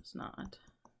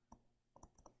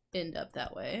end up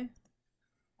that way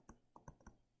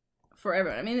for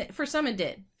everyone. I mean, for some it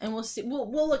did, and we'll see.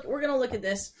 We'll look. We're gonna look at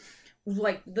this,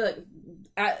 like the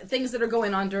things that are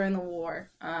going on during the war.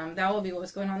 That will be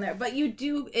what's going on there. But it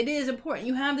is important.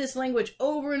 You have this language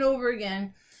over and over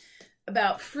again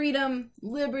about freedom,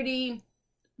 liberty,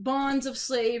 bonds of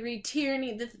slavery,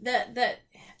 tyranny, that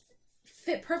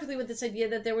fit perfectly with this idea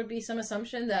that there would be some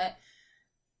assumption that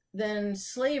then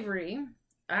slavery,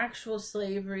 actual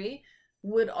slavery,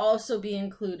 would also be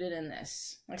included in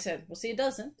this. Like I said, we'll see it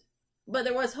doesn't, but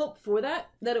there was hope for that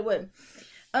it would.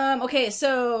 Okay,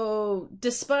 so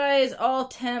despise all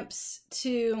attempts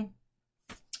to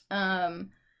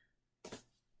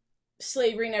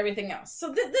slavery and everything else. So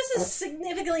this is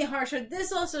significantly harsher.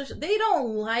 This also, they don't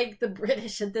like the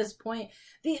British at this point.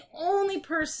 The only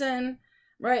person,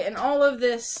 right, in all of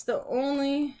this, the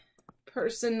only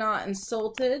person not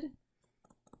insulted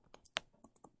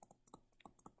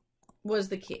was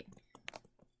the king.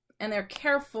 And they're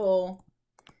careful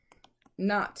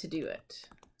not to do it,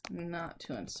 not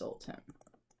to insult him.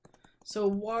 So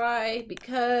why?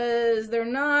 Because they're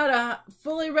not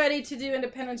fully ready to do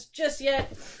independence just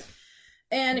yet.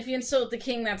 And if you insult the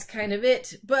king, that's kind of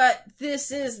it. But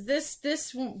this is,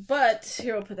 but,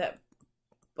 here I'll put that,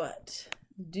 but,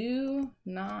 do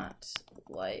not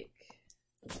like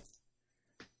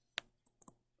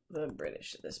the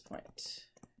British at this point,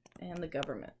 and the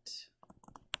government.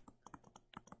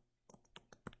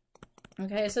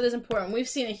 Okay, so it is important. We've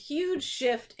seen a huge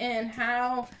shift in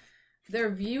how they're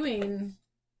viewing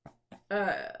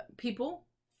people.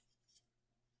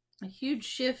 A huge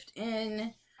shift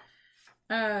in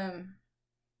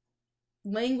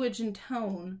language and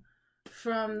tone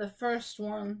from the first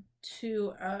one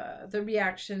to the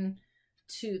reaction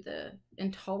to the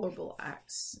intolerable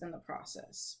acts in the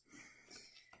process.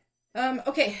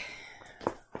 Okay.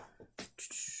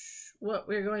 What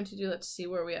we're going to do, let's see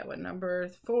where we at. What number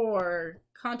 4?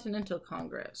 Continental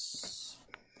Congress.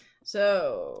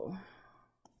 So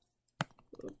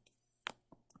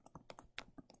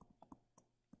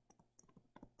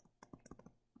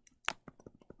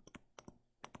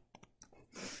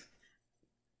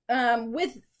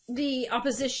with the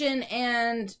opposition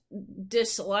and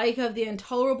dislike of the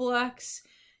intolerable acts,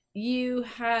 you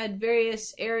had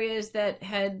various areas that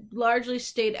had largely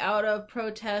stayed out of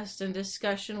protest and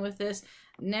discussion with this,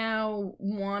 now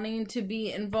wanting to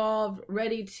be involved,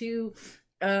 ready to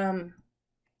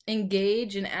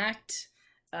engage and act.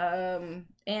 And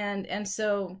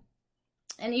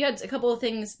you had a couple of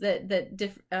things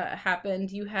that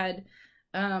happened. You had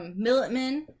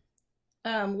militiamen,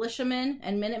 militiamen,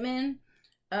 and minutemen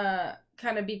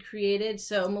kind of be created.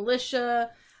 So militia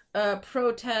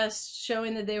protests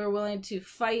showing that they were willing to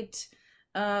fight.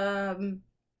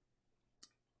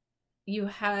 You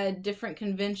had different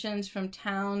conventions from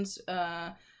towns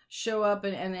show up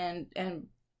and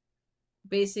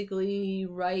basically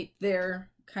write their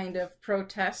kind of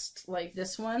protest, like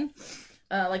this one,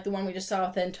 like the one we just saw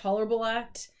with the Intolerable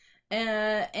Act.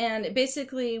 And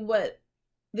basically what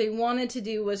they wanted to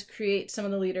do was create, some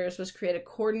of the leaders, was create a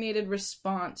coordinated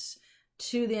response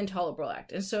to the Intolerable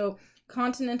Act. And so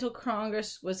Continental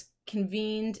Congress was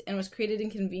convened and was created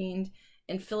and convened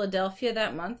in Philadelphia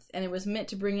that month, and it was meant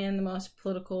to bring in the most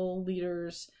political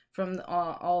leaders from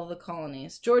all the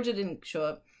colonies. Georgia didn't show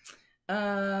up,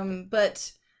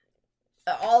 but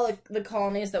all of the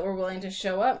colonies that were willing to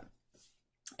show up.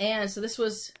 And so this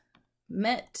was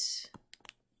met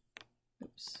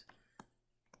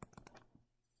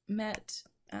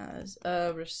as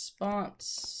a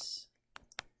response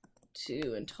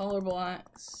to intolerable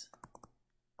acts.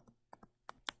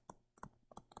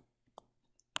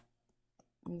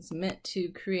 It's meant to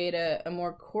create a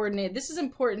more coordinated, this is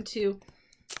important to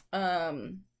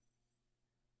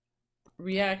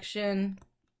reaction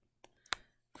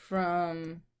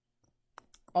from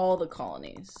all the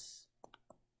colonies.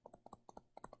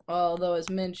 Although, as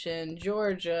mentioned,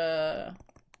 Georgia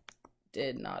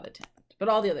did not attend, but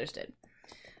all the others did.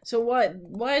 So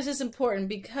why is this important?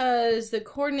 Because the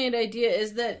coordinated idea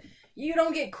is that you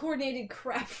don't get coordinated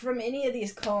crap from any of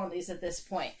these colonies at this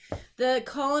point. The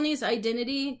colony's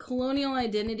identity, colonial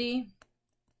identity,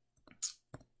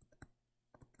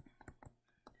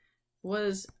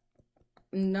 was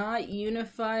not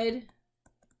unified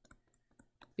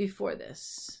before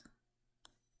this.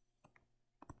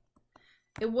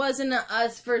 It wasn't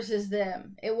us versus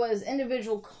them. It was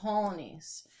individual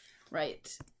colonies,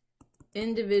 right?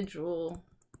 Individual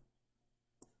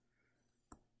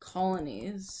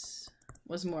colonies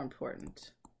was more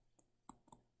important.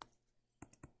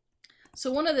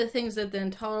 So one of the things that the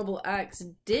Intolerable Acts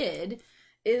did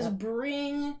is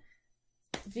bring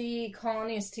the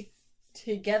colonies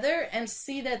together and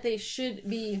see that they should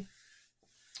be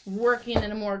working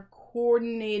in a more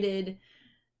coordinated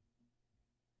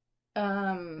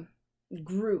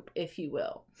group, if you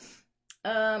will.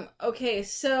 Okay,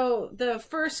 so the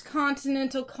first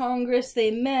Continental Congress,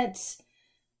 they met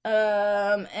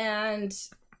and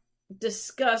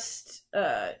discussed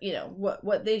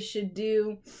what they should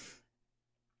do,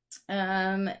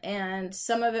 and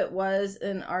some of it was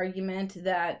an argument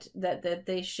that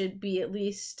they should be at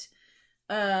least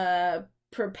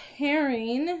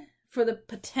preparing for the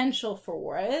potential for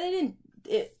war.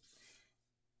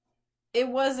 It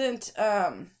wasn't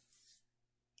a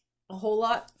whole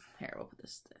lot. Here, we'll put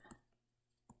this there.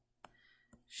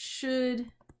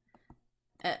 Should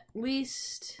at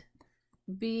least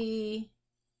be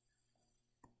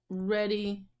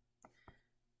ready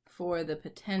for the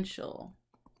potential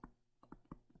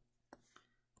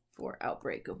for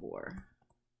outbreak of war.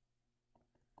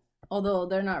 Although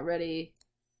they're not ready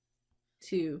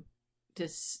to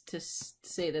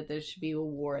say that there should be a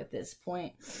war at this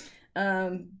point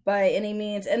by any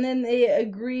means. And then they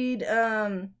agreed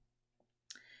to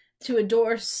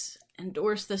endorse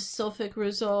the Suffolk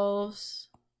Resolves.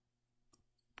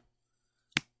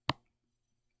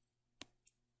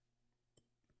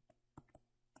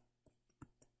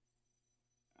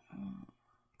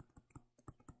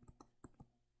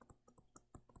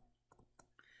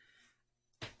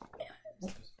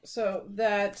 So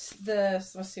that's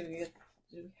this. Let's see, do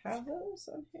we have those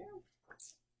on here?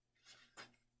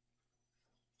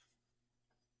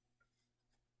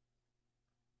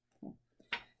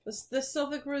 The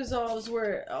Suffolk Resolves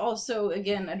were also,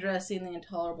 again, addressing the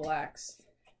intolerable acts,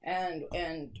 and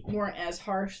weren't as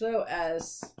harsh though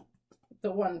as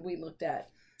the one we looked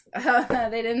at.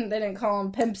 They didn't call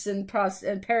them pimps and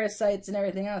parasites and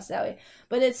everything else that way,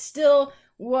 but it still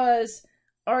was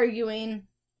arguing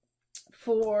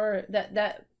for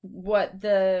that what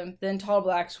the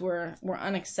intolerable acts were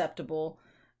unacceptable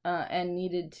and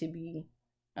needed to be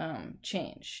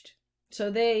changed.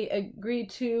 So they agreed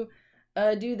to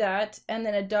do that, and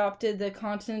then adopted the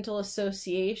Continental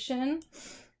Association,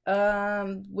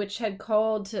 which had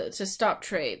called to stop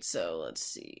trade. So let's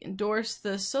see, endorse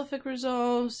the Suffolk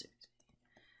Resolves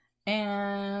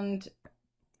and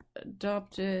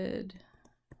adopted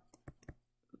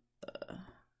the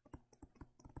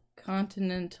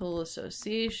Continental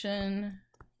Association,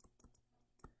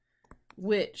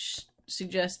 which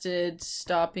suggested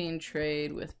stopping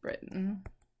trade with Britain.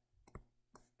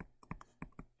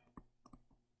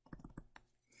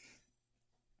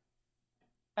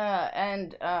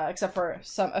 Except for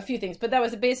a few things, but that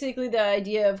was basically the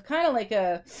idea of kind of like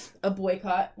a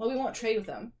boycott. Well, we won't trade with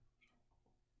them.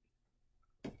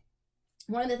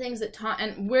 One of the things that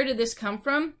and where did this come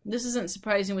from? This isn't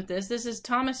surprising with this. This is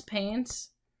Thomas Paine's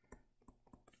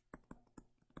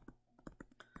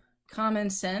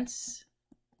Common Sense,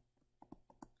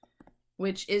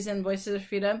 which is in Voices of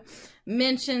Freedom,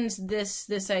 mentions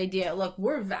this idea. Look,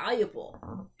 we're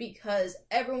valuable because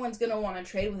everyone's going to want to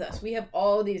trade with us. We have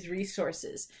all these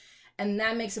resources, and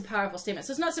that makes a powerful statement.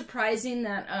 So it's not surprising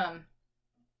that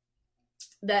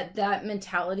that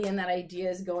mentality and that idea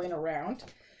is going around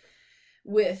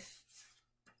with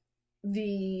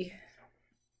the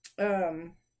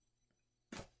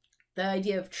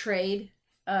idea of trade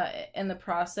in the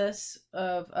process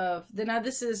of now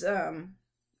this is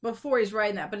before he's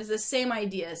writing that, but it's the same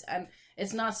ideas, and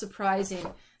it's not surprising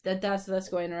that that's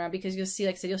going around, because you'll see,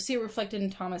 like I said, you'll see it reflected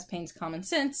in Thomas Paine's Common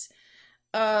Sense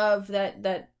of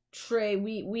that trade.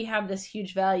 We have this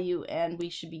huge value and we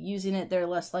should be using it. They're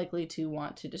less likely to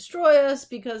want to destroy us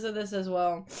because of this as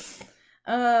well.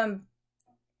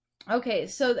 Okay,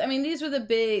 so I mean, these were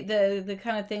the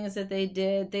kind of things that they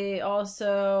did. They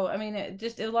also, I mean, a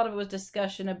lot of it was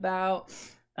discussion about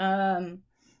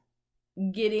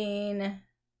getting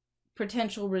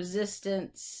potential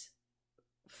resistance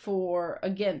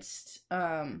against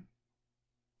the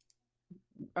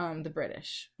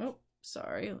British. Oh,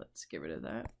 sorry. Let's get rid of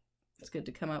that. It's good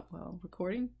to come up while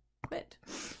recording. Quit.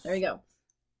 There we go.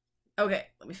 Okay,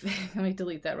 let me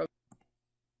delete that.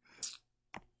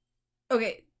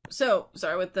 Okay, so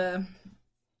sorry with the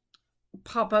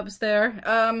pop-ups there.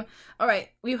 All right,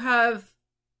 we have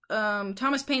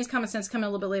Thomas Paine's Common Sense coming a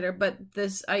little bit later, but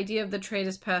this idea of the trade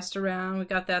is passed around. We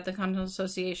got that, the Continental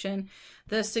Association.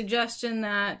 The suggestion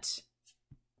that,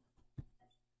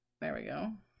 there we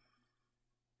go.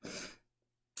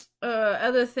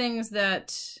 Other things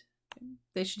that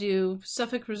they should do: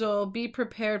 Suffolk Resolve, be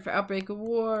prepared for outbreak of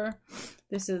war.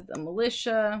 This is the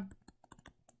militia.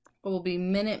 It will be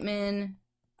Minutemen.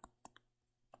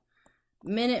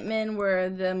 Minutemen were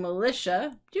the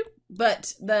militia,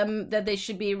 but that they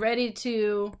should be ready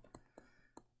to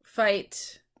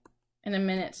fight in a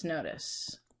minute's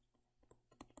notice.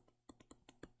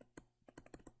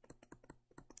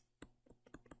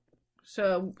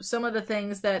 So some of the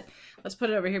things that, let's put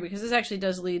it over here, because this actually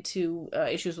does lead to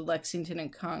issues with Lexington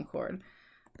and Concord.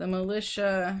 The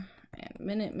militia and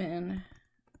Minutemen.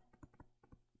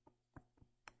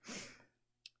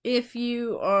 If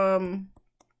you are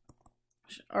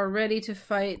ready to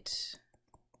fight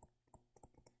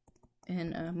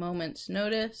in a moment's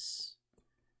notice,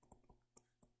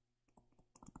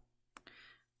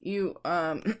 you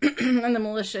and the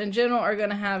militia in general are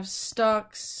going to have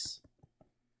stocks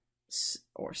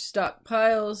or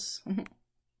stockpiles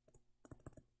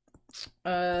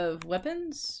of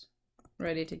weapons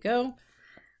ready to go.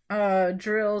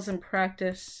 Drills and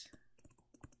practice.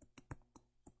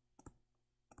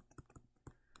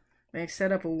 They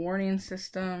set up a warning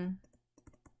system.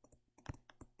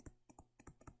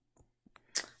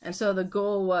 And so the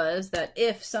goal was that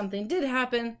if something did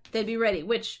happen, they'd be ready,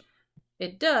 which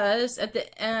it does. At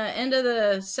the end of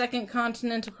the Second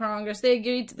Continental Congress, they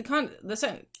agreed to the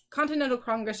Continental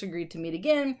Congress agreed to meet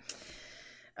again.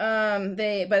 By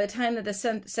the time that the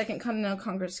Second Continental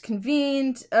Congress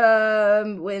convened,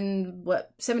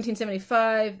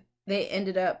 1775, they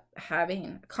ended up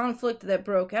having a conflict that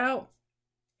broke out,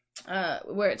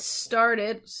 where it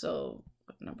started. So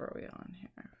what number are we on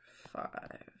here? 5.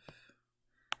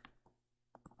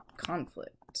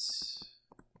 Conflict.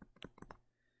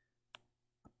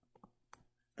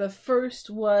 The first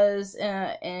was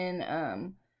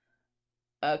in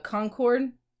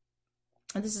Concord.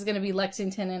 This is going to be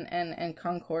Lexington and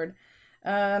Concord.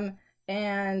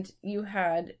 And you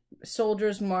had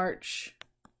soldiers march.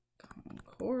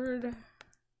 Concord.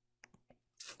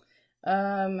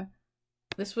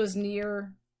 This was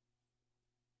near.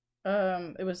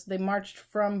 They marched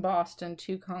from Boston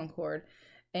to Concord.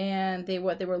 And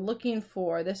what they were looking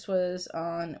for, this was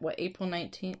on, April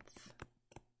 19th?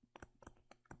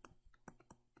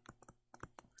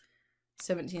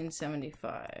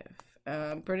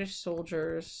 1775. British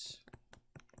soldiers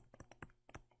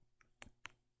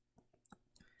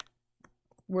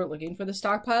were looking for the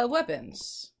stockpile of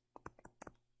weapons.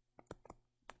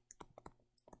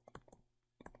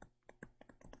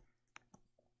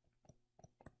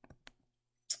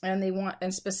 And they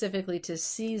and specifically to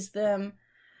seize them.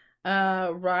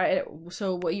 Right.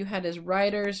 So what you had is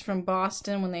riders from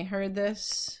Boston, when they heard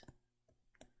this,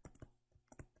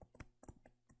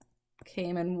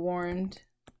 came and warned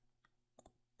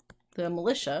the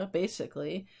militia,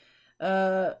 basically,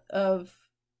 of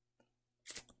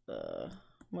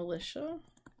militia.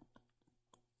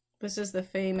 This is the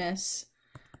famous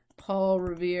Paul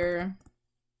Revere.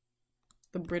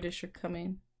 The British are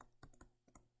coming.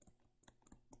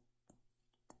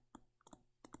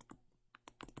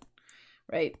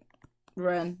 Right.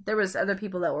 Run. There was other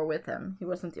people that were with him. He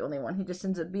wasn't the only one. He just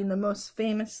ends up being the most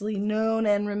famously known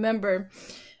and remembered.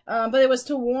 But it was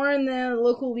to warn the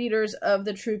local leaders of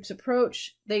the troops'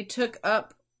 approach. They took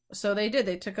up, so they did.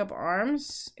 They took up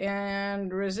arms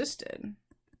and resisted.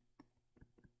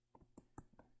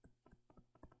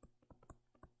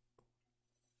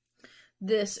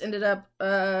 This ended up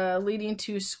leading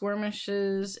to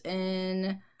skirmishes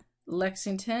in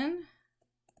Lexington.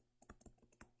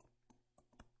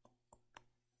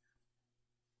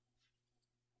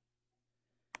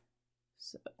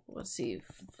 So let's see,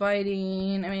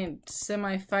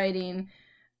 semi-fighting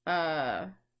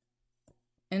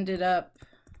ended up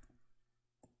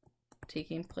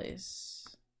taking place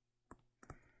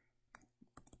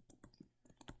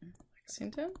in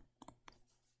Lexington.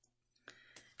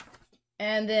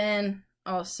 And then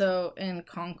also in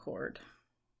Concord,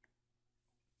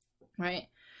 right?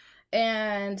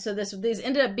 And so these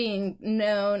ended up being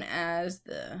known as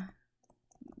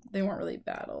they weren't really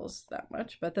battles that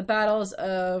much, but the battles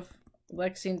of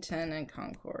Lexington and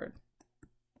Concord.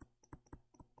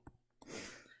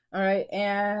 All right,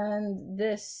 and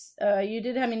this,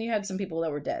 you had some people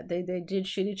that were dead. They did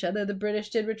shoot each other. The British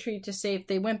did retreat to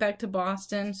safety. They went back to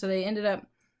Boston, so they ended up,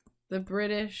 the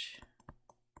British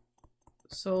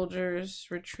soldiers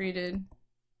retreated.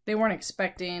 They weren't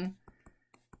expecting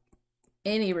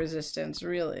any resistance,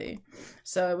 really,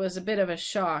 so it was a bit of a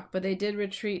shock, but they did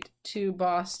retreat to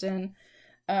Boston.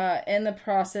 In the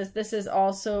process, this is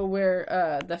also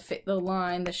where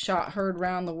the shot heard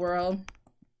round the world.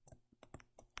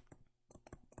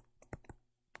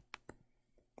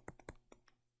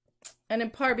 And in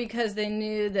part because they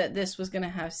knew that this was going to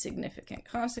have significant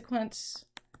consequence.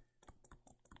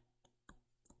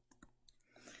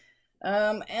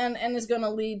 And is going to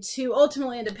lead to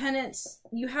ultimately independence.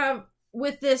 You have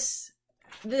with this,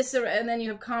 and then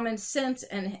you have common sense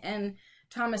and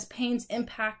Thomas Paine's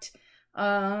impact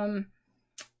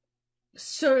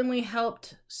certainly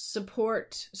helped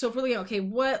support. So if we're looking, okay,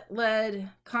 what led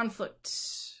conflict?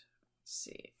 Let's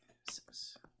see.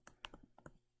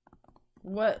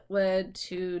 What led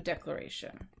to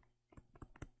declaration?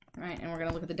 Right, and we're going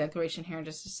to look at the declaration here in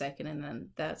just a second, and then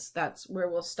that's where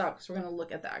we'll stop, because we're going to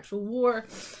look at the actual war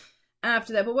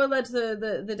after that. But what led to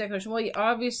the declaration? Well,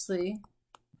 obviously,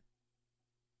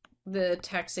 the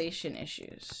taxation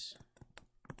issues.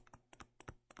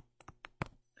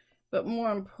 but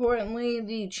more importantly,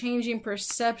 the changing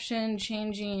perception,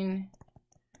 changing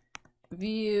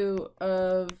view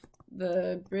of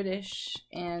the British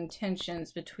and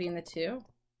tensions between the two.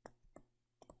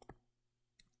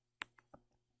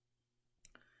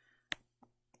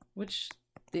 Which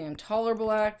the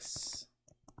Intolerable Acts,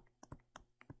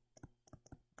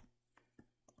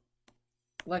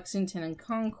 Lexington and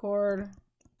Concord,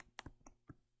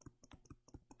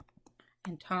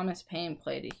 and Thomas Paine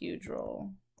played a huge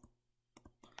role.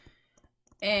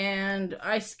 And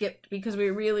I skipped because we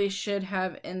really should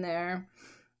have in there,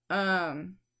 but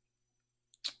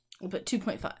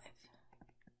 2.5.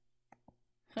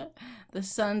 The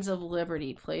Sons of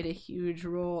Liberty played a huge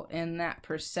role in that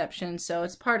perception. So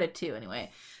it's part of 2 anyway.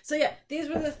 So yeah, these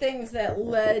were the things that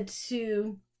led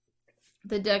to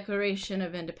the Declaration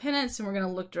of Independence. And we're going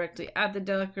to look directly at the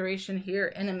Declaration here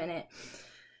in a minute.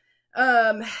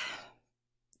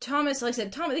 Thomas, like I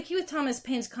said, the key with Thomas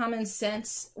Paine's common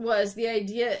sense was the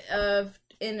idea of,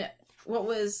 in what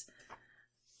was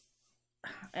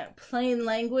plain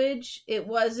language, it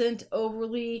wasn't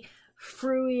overly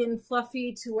fruity and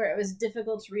fluffy to where it was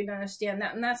difficult to read and understand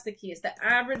that. And that's the key, is the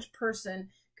average person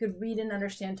could read and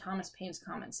understand Thomas Paine's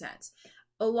common sense.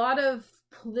 A lot of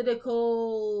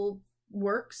political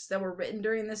works that were written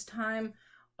during this time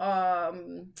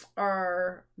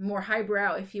are more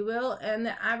highbrow, if you will, and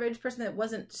the average person that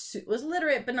was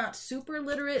literate but not super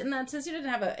literate in that sense, he didn't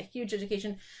have a huge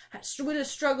education, would have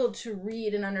struggled to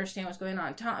read and understand what's going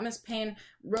on. Thomas Paine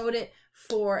wrote it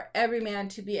for every man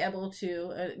to be able to,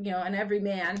 and every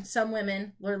man, some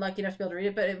women were lucky enough to be able to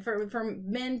read it, but for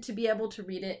men to be able to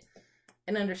read it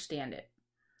and understand it.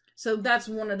 So that's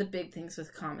one of the big things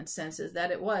with common sense, is that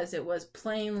it was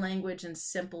plain language and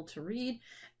simple to read.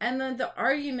 And then the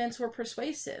arguments were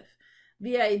persuasive.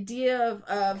 The idea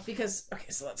of because, okay,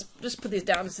 so let's just put these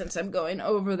down since I'm going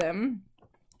over them.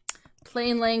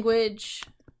 Plain language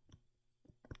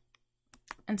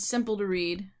and simple to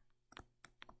read.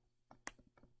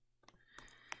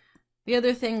 The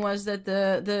other thing was that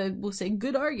we'll say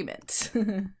good arguments.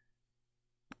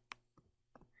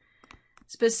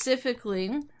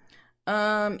 Specifically,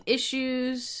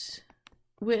 issues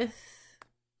with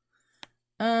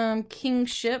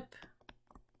kingship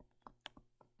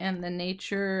and the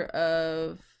nature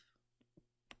of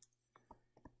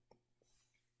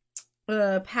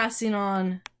passing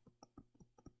on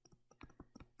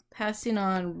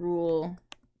rule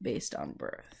based on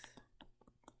birth.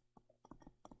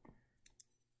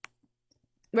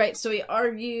 Right, so he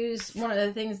argues, one of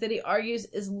the things that he argues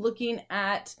is looking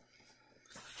at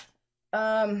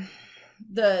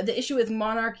the issue with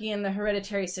monarchy and the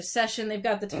hereditary succession. They've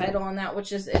got the title on that,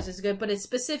 which is good, but it's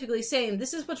specifically saying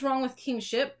this is what's wrong with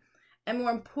kingship, and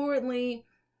more importantly,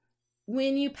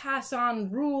 when you pass on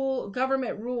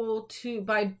government rule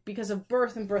because of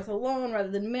birth and birth alone rather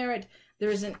than merit,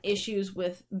 there isn't issues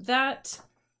with that.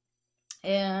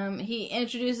 He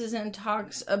introduces and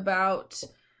talks about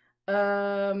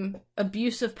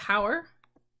abuse of power.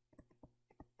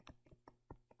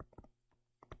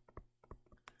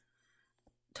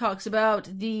 Talks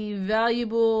about the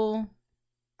valuable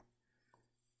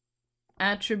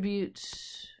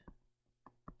attributes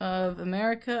of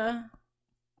America,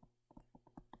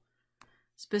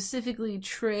 specifically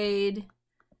trade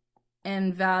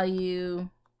and value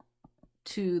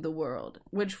to the world,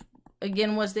 which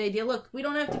again was the idea. Look, we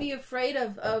don't have to be afraid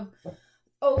of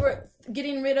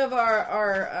getting rid of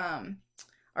our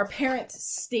parent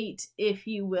state, if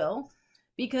you will,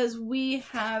 because we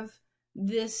have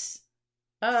this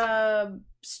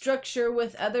structure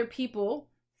with other people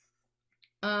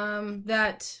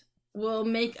that will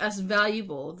make us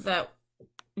valuable, that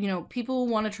people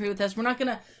want to trade with us. We're not going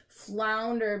to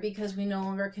flounder because we no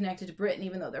longer are connected to Britain,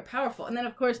 even though they're powerful. And then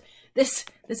of course this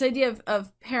idea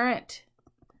of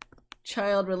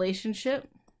parent-child relationship,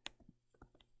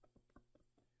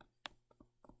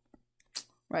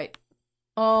 right?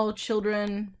 All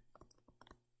children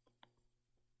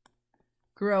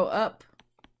grow up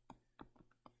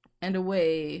and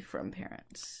away from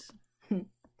parents.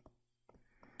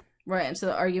 Right, and so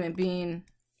the argument being,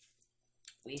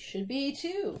 we should be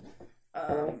too.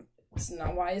 It's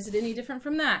not, why is it any different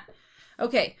from that?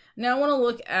 Okay, now I want to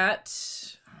look at,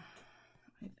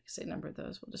 I say number of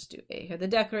those, we'll just do A here. The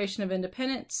Declaration of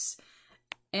Independence,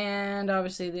 and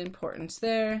obviously the importance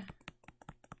there.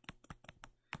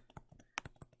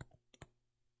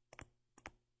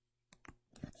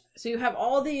 So you have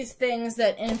all these things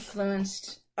that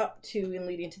influenced up to and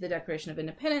leading to the Declaration of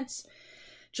Independence.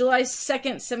 July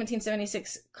 2nd,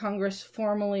 1776, Congress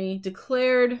formally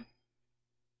declared.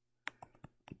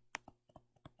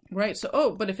 Right,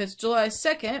 so, but if it's July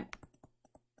 2nd,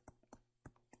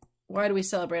 Why do we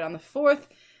celebrate on the 4th?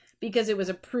 Because it was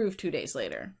approved 2 days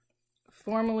later.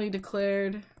 Formally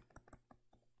declared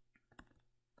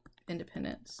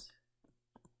independence.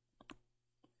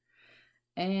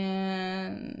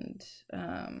 And,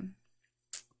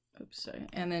 oops, sorry.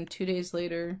 And then 2 days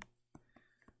later,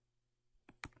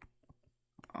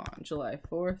 on July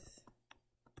 4th,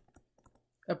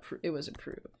 it was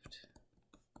approved.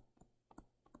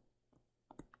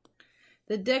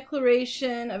 The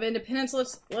Declaration of Independence,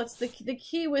 let's the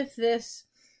key with this,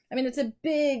 I mean, it's a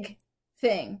big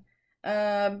thing,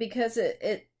 because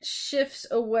it shifts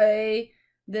away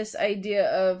this idea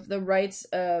of the rights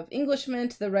of Englishmen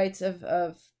to the rights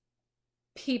of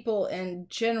people in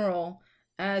general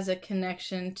as a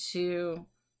connection to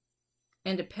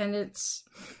independence.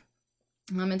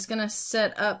 It's going to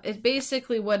set up, it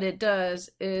basically what it does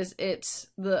is it's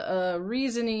the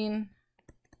reasoning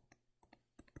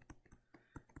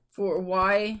for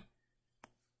why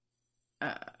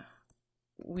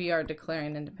we are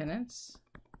declaring independence.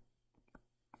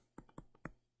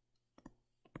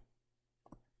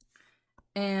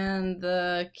 And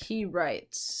the key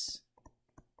rights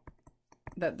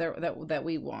that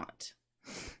we want.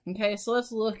 Okay, so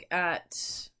let's look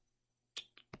at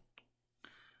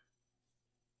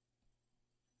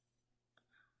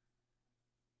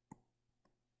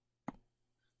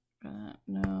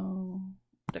no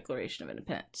Declaration of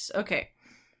Independence. Okay.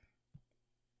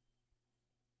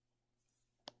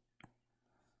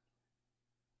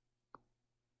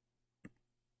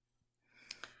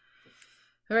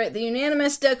 All right, the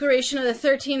unanimous declaration of the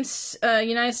 13th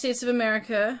United States of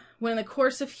America. When in the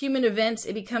course of human events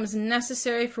it becomes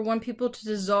necessary for one people to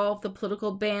dissolve the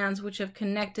political bands which have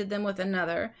connected them with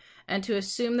another, and to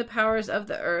assume the powers of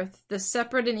the earth, the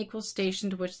separate and equal station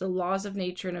to which the laws of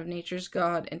nature and of nature's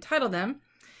God entitle them,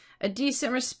 a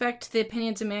decent respect to the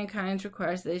opinions of mankind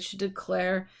requires that they should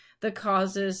declare the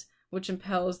causes which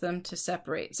impels them to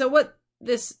separate. So what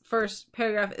this first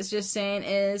paragraph is just saying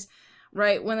is,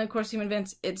 right, when in the course of human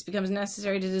events it becomes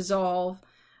necessary to dissolve,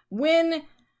 when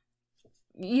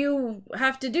you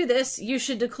have to do this, you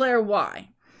should declare why.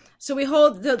 So we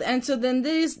hold, and so then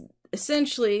these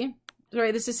essentially,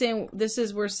 right, this is saying,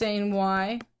 we're saying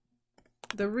why,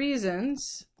 the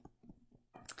reasons,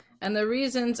 and the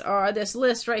reasons are this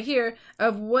list right here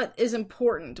of what is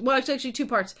important. Well, it's actually two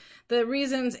parts, the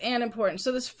reasons and important.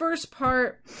 So this first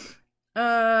part,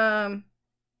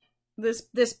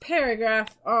 this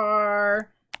paragraph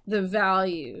are the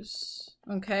values,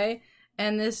 okay?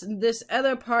 And this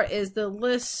other part is the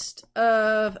list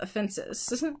of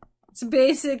offenses. It's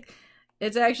basic.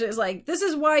 It's like, this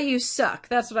is why you suck.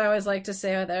 That's what I always like to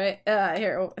say with it, right?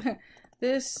 Here.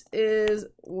 This is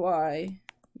why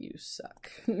you suck.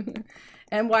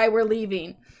 And why we're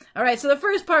leaving. All right, so the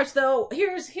first parts, though,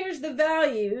 here's the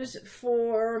values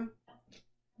for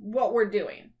what we're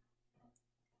doing.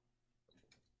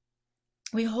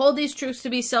 We hold these truths to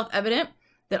be self-evident,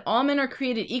 that all men are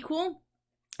created equal,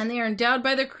 and they are endowed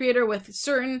by their Creator with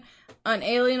certain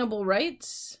unalienable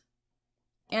rights,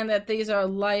 and that these are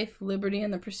life, liberty,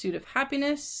 and the pursuit of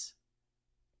happiness.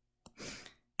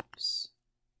 Oops.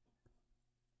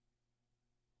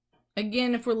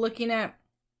 Again, if we're looking at,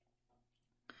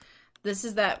 this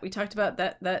is that, we talked about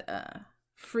that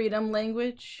freedom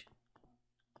language.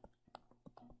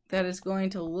 That is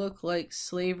going to look like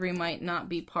slavery might not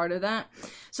be part of that.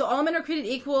 So all men are created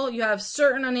equal. You have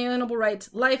certain unalienable rights,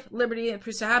 life, liberty, and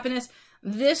pursuit of happiness.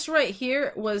 This right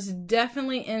here was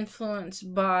definitely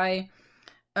influenced by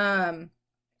the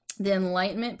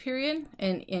Enlightenment period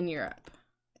in Europe.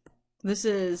 This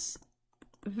is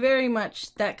very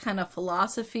much that kind of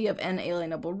philosophy of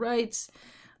unalienable rights,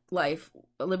 life,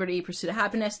 liberty, pursuit of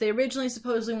happiness. They originally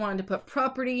supposedly wanted to put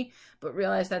property, but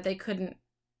realized that they couldn't,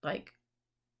 like,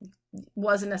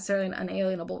 wasn't necessarily an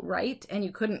unalienable right, and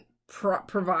you couldn't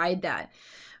provide that.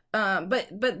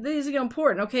 But these are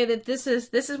important, okay? That this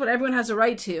is what everyone has a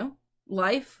right to: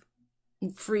 life,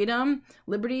 freedom,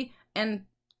 liberty, and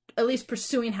at least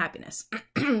pursuing happiness.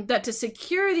 That to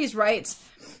secure these rights,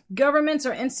 governments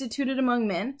are instituted among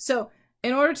men. So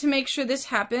in order to make sure this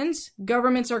happens,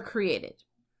 governments are created,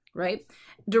 right?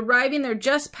 Deriving their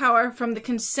just power from the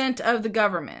consent of the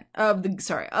government, of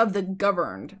the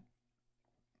governed.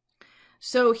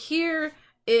 So here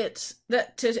it's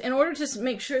that in order to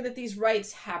make sure that these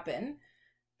rights happen,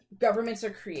 governments are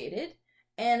created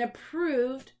and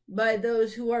approved by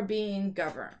those who are being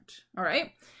governed. All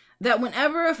right? That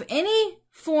whenever if any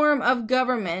form of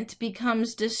government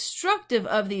becomes destructive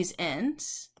of these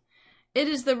ends, it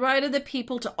is the right of the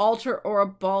people to alter or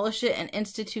abolish it and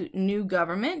institute new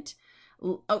government.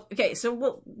 Okay,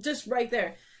 so just right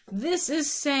there. This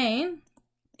is saying,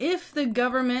 if the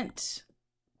government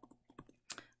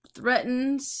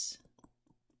threatens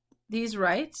these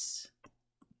rights,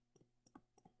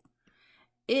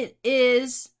 it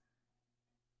is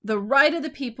the right of the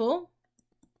people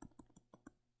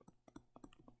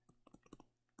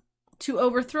to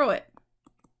overthrow it.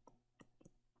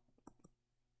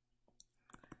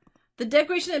 The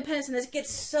Declaration of Independence, and this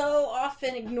gets so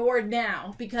often ignored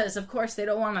now because, of course, they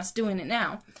don't want us doing it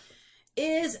now,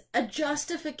 is a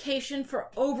justification for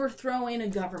overthrowing a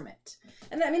government.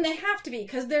 And I mean, they have to be,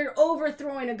 because they're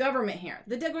overthrowing a government here.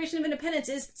 The Declaration of Independence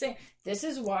is saying, this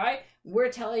is why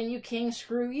we're telling you, king,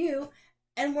 screw you,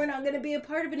 and we're not going to be a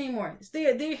part of it anymore.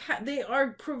 They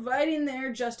are providing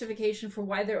their justification for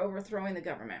why they're overthrowing the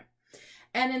government.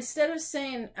 And instead of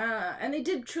saying, and they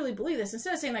did truly believe this,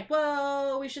 instead of saying like,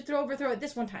 well, we should overthrow it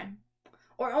this one time,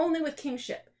 or only with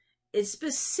kingship, it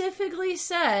specifically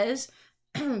says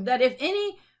that if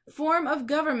any form of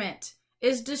government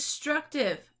is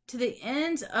destructive to the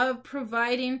ends of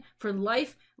providing for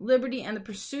life, liberty, and the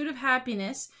pursuit of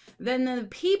happiness, then the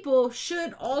people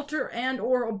should alter and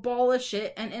or abolish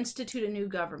it and institute a new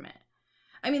government.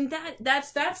 I mean,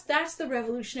 that's the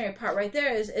revolutionary part right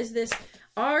there, is this,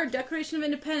 our Declaration of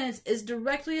Independence is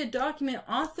directly a document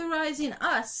authorizing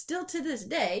us, still to this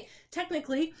day,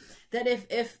 technically, that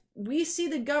if we see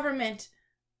the government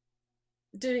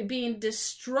being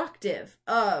destructive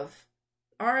of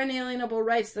our inalienable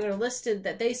rights that are listed,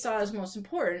 that they saw as most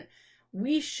important,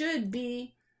 we should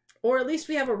be, or at least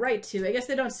we have a right to, I guess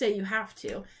they don't say you have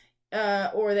to,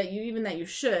 or that you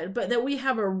should, but that we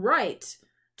have a right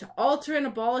to alter and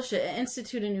abolish it and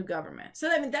institute a new government.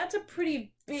 So, I mean, that's a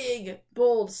pretty big,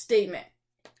 bold statement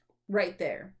right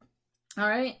there. All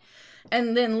right?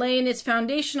 And then laying its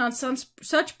foundation on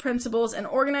such principles and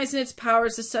organizing its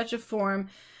powers to such a form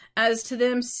as to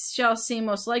them shall seem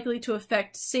most likely to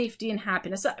affect safety and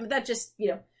happiness. I mean, that just, you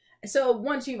know, so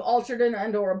once you've altered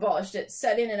and or abolished it,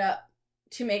 setting it up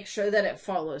to make sure that it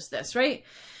follows this, right?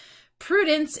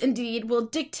 Prudence, indeed, will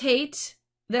dictate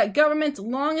that government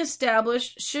long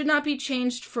established should not be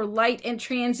changed for light and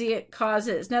transient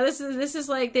causes. Now, this is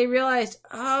like they realized,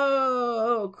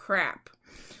 oh, crap.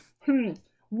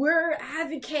 We're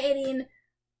advocating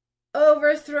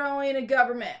overthrowing a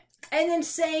government and then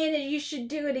saying that you should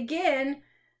do it again,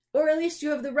 or at least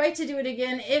you have the right to do it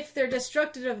again if they're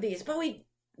destructive of these. But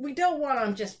we don't want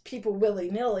them just people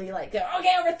willy-nilly like,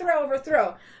 okay,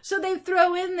 overthrow. So they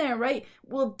throw in there, right?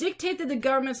 Will dictate that the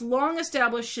governments long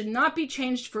established should not be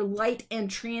changed for light and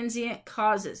transient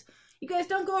causes. You guys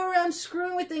don't go around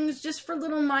screwing with things just for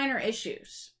little minor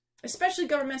issues, especially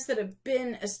governments that have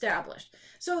been established.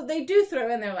 So they do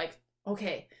throw in there like,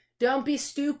 okay, don't be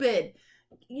stupid.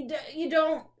 You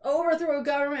don't overthrow a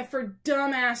government for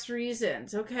dumbass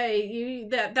reasons, okay?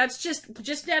 That's just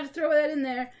had to throw that in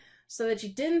there so that you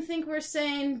didn't think we're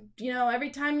saying, you know, every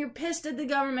time you're pissed at the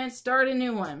government, start a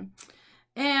new one.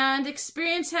 And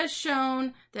experience has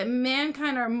shown that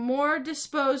mankind are more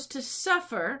disposed to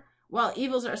suffer while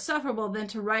evils are sufferable than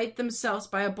to right themselves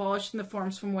by abolishing the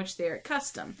forms from which they are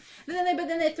accustomed. But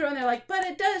then they throw in there like, but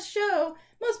it does show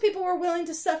most people were willing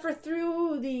to suffer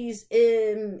through these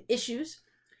issues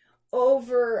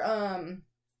over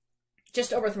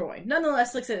just overthrowing.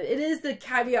 Nonetheless, like I said, it is the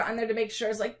caveat on there to make sure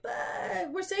it's like, but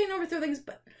we're saying overthrow things,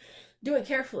 but do it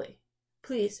carefully,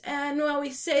 please. And while we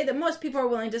say that most people are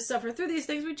willing to suffer through these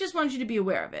things, we just want you to be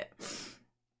aware of it.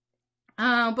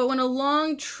 But when a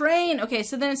long train, okay,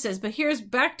 so then it says, but here's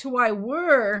back to why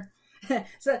we're,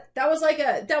 so that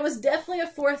was definitely a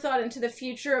forethought into the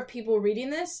future of people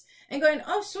reading this and going,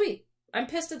 oh, sweet, I'm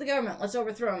pissed at the government, let's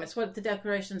overthrow them. It's what the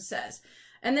Declaration says.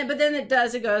 And then, but then it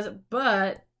goes,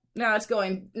 but now it's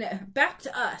going back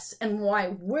to us and why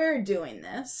we're doing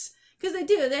this. Because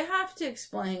they have to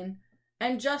explain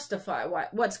and justify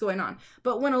what's going on.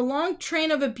 But when a long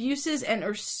train of abuses and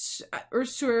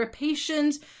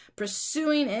usurpations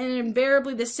pursuing and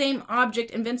invariably the same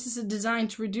object evinces a design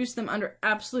to reduce them under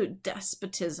absolute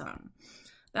despotism.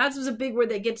 That was a big word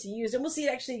that gets used, and we'll see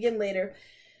it actually again later.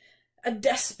 A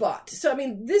despot. So I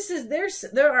mean, this is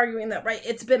they're arguing that, right,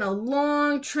 it's been a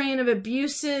long train of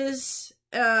abuses,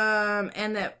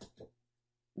 and that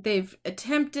they've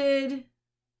attempted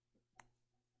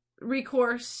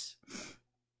recourse.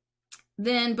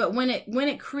 Then, but when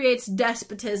it creates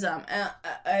despotism,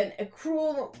 a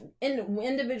cruel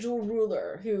individual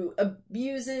ruler who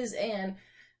abuses and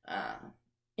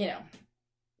you know,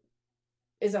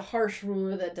 is a harsh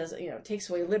ruler that doesn't, you know, takes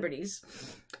away liberties,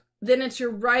 then it's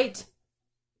your right,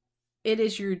 it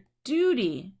is your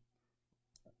duty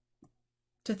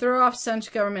to throw off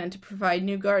such government and to provide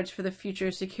new guards for the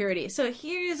future security. So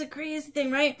here's a crazy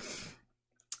thing, right?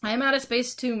 I'm out of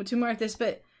space to mark this,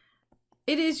 but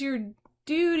it is your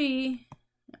duty,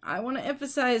 I want to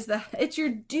emphasize that, it's your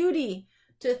duty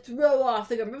to throw off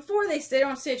the government. Before they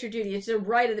don't say it's your duty, it's the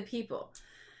right of the people.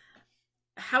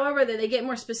 However, they get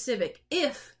more specific.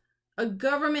 If a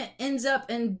government ends up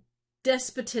in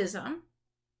despotism,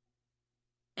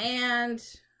 and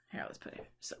here, let's put it.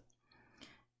 So,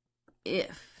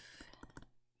 if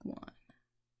one,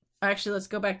 actually, let's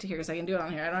go back to here because I can do it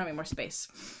on here. I don't have any more space.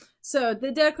 So,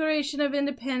 the Declaration of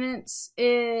Independence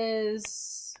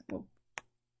is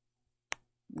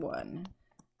 1.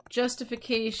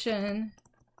 Justification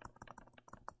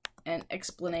and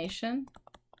explanation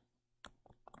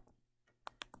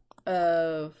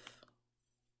of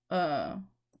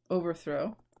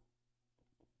overthrow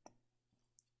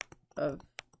of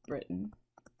Britain.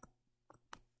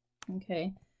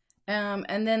 Okay.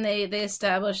 And then they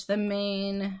establish the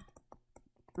main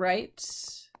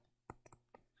rights: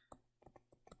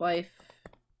 life,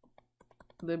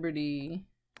 liberty,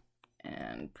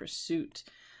 and pursuit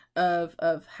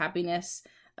of happiness.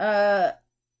 The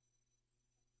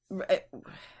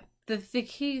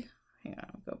key, hang on,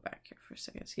 I'll go back here for a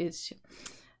second. It's,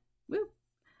 whoop.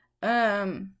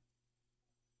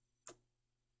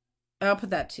 I'll put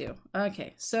that too.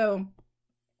 Okay, so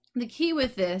the key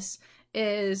with this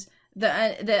is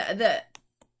the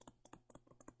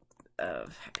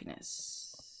of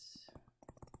happiness,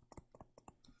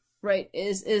 right?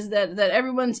 Is that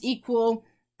everyone's equal,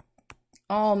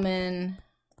 all men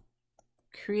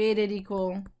created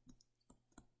equal,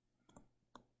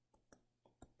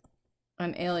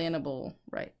 unalienable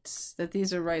rights. That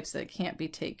these are rights that can't be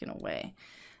taken away.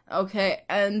 Okay,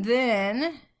 and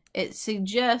then it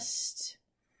suggests,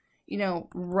 you know,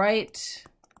 right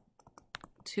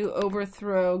to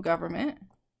overthrow government.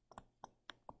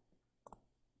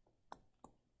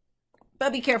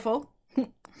 But be careful.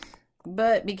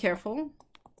 But be careful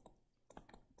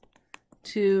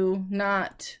to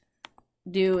not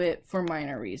do it for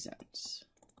minor reasons.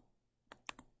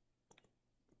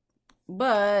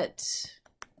 But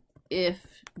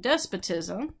if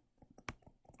despotism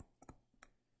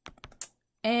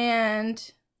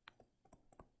and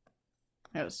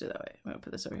let's do it that way. I'm gonna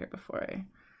put this over here before I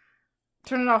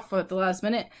turn it off at the last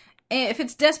minute. And if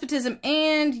it's despotism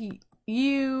and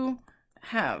you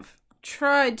have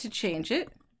tried to change it,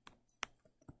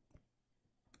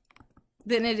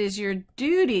 then it is your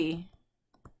duty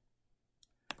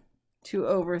to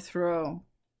overthrow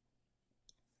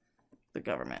the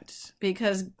government,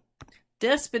 because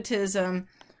despotism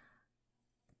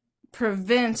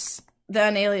prevents the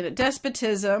unalienated.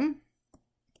 Despotism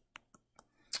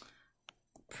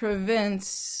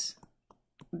prevents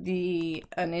the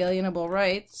unalienable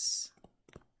rights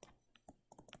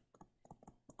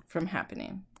from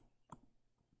happening.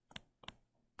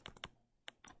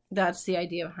 That's the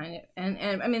idea behind it.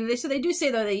 And I mean, they do say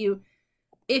though that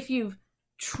if you've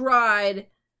tried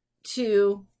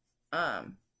to,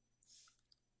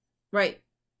 right,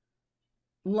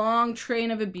 long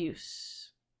train of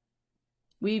abuse.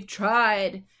 We've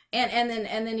tried, and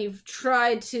then you've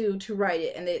tried to write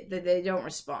it, and they don't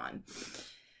respond.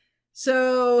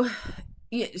 So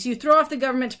you throw off the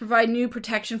government to provide new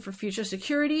protection for future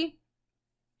security.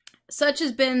 Such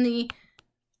has been the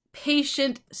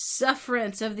patient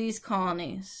sufferance of these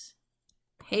colonies.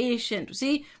 Patient.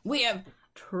 See, we have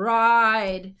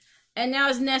tried, and now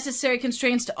as necessary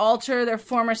constraints to alter their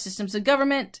former systems of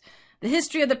government. The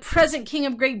history of the present King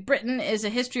of Great Britain is a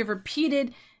history of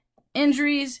repeated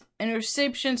injuries and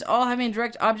usurpations, all having a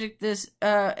direct object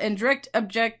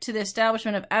to the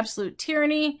establishment of absolute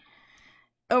tyranny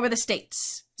over the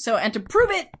states. So, and to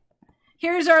prove it,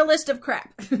 here's our list of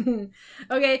crap.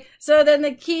 Okay, so then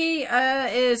the key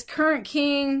is current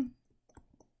king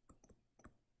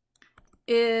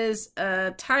is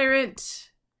a tyrant.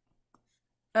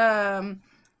 Current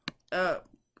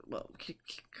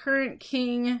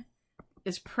king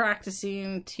is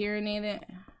practicing tyranny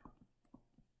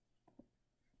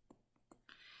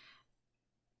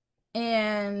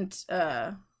and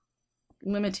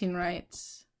limiting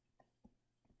rights,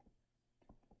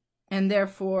 and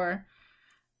therefore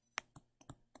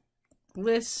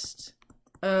list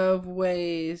of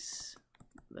ways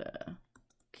the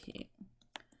king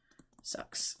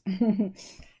sucks.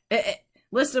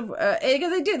 List of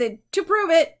because to prove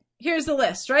it, here's the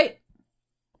list, right?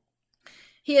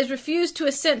 He has refused to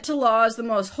assent to laws the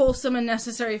most wholesome and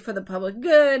necessary for the public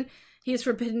good. He has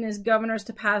forbidden his governors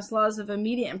to pass laws of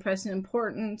immediate and present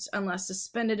importance unless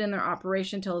suspended in their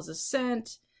operation till his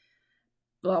assent.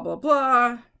 Blah, blah,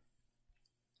 blah.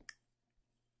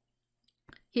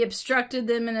 He obstructed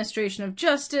the administration of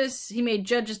justice. He made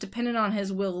judges dependent on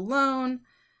his will alone.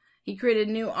 He created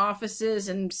new offices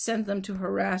and sent them to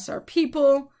harass our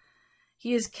people.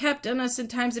 He has kept on us in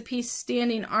times of peace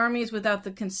standing armies without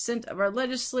the consent of our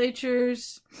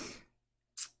legislatures.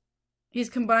 He's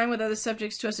combined with other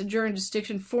subjects to us a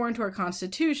jurisdiction foreign to our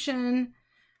constitution.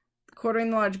 Quartering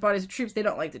the large bodies of troops. They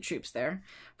don't like the troops there.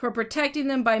 For protecting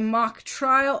them by mock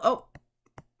trial.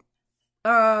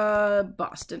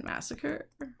 Boston Massacre.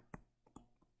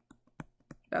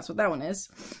 That's what that one is.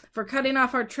 For cutting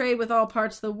off our trade with all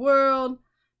parts of the world.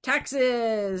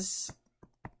 Taxes.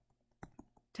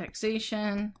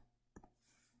 Taxation.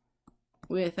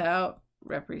 Without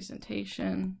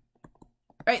representation.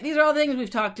 Right, these are all the things we've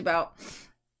talked about.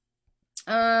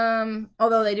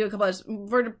 Although they do a couple others.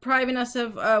 For depriving us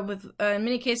of, in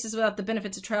many cases, without the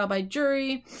benefits of trial by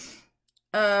jury.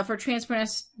 For transporting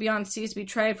us beyond seas to be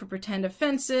tried for pretend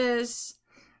offenses.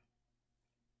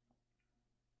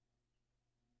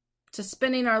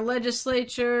 Suspending our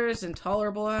legislatures,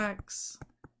 intolerable acts.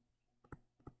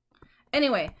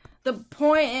 Anyway, the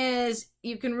point is,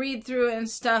 you can read through it and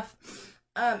stuff.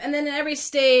 And then in every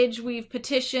stage, we've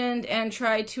petitioned and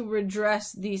tried to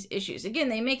redress these issues. Again,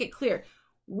 they make it clear.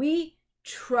 We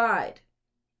tried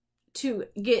to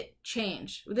get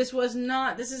change. This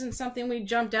isn't something we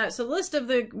jumped at. So the list of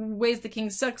the ways the king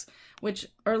sucks, which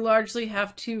are largely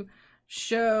have to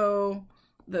show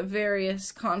the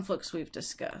various conflicts we've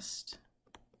discussed.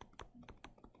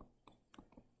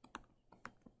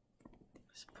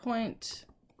 Point,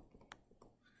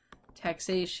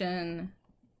 taxation,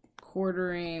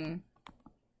 quartering,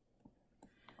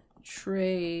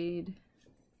 trade,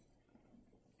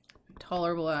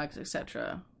 intolerable acts,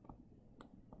 etc.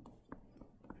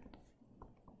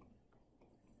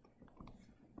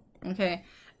 Okay,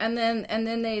 and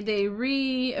then they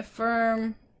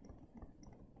reaffirm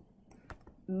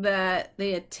that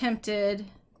they attempted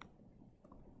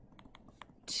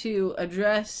to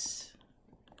address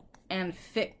and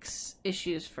fix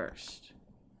issues first,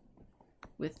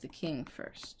 with the king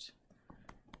first.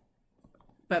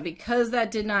 But because that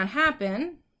did not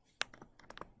happen,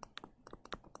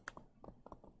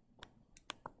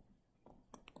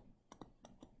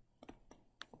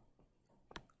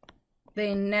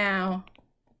 they now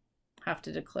have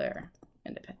to declare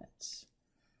independence.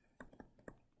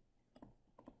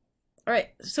 All right,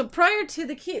 so prior to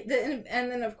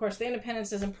and then of course the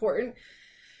independence is important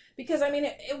because, I mean,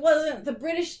 it wasn't, the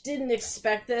British didn't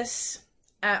expect this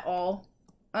at all.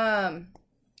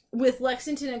 With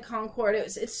Lexington and Concord,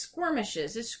 it's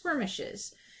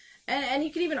skirmishes. And you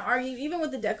could even argue, even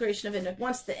with the Declaration of Independence,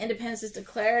 once the independence is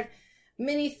declared,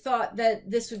 many thought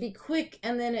that this would be quick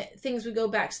and then things would go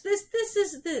back. So this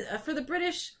is for the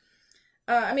British.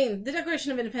 I mean, the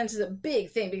Declaration of Independence is a big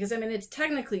thing because, I mean, it's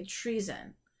technically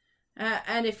treason.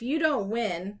 And if you don't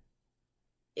win,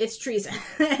 it's treason.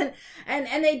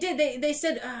 and they did. They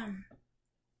said,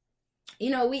 you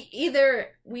know, we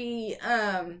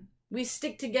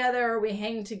stick together or we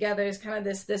hang together is kind of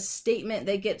this statement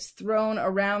that gets thrown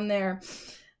around there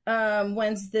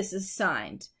when this is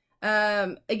signed.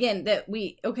 Again, that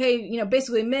you know,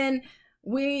 basically men,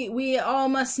 we all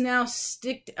must now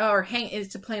stick or hang, is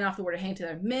to playing off the word of hang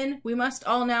together. Men, we must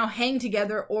all now hang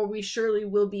together or we surely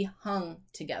will be hung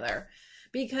together.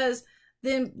 Because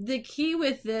then the key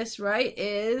with this, right,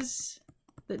 is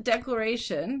the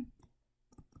declaration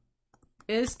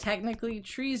is technically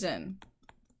treason.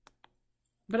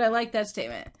 But I like that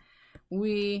statement.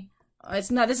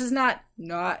 This is not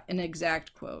an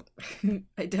exact quote.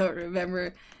 I don't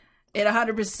remember it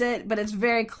 100%, but it's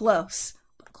very close.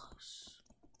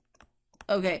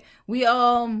 Okay, we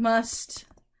all must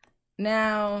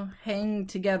now hang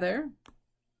together,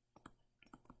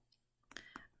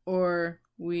 or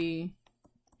we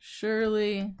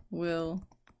surely will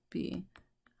be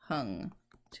hung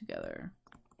together.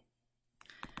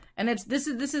 And this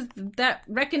is that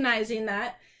recognizing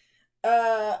that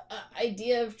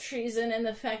idea of treason and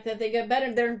the fact that they get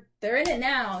better. They're in it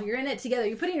now. You're in it together.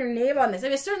 You're putting your name on this. I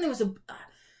mean, it certainly was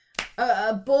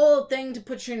a bold thing to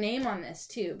put your name on this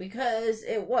too, because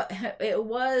it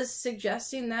was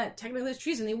suggesting that technically it's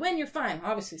treason. They win, you're fine.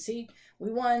 Obviously, see,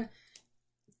 we won.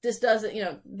 This doesn't, you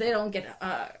know, they don't get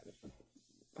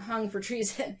hung for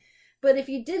treason. But if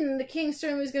you didn't, the king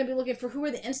certainly was going to be looking for who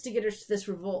were the instigators to this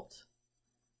revolt.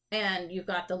 And you've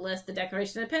got the list, the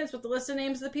Declaration of Independence, with the list of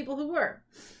names of the people who were.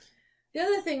 The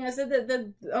other thing is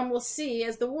that we'll see,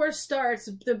 as the war starts,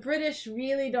 the British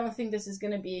really don't think this is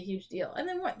going to be a huge deal. And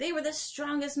then what? They were the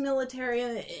strongest military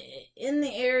in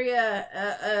the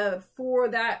area for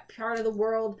that part of the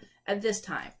world at this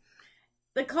time.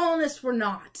 The colonists were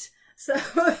not. So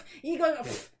you go,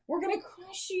 we're going to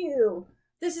crush you.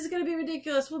 this is going to be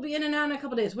ridiculous. We'll be in and out in a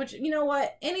couple days. Which, you know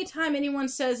what? Anytime anyone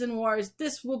says in wars,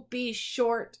 this will be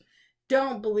short,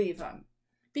 don't believe them.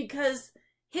 Because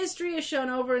history has shown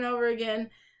over and over again,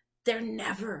 they're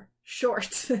never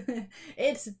short.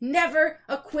 It's never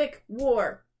a quick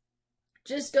war.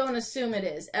 Just don't assume it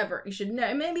is, ever. You should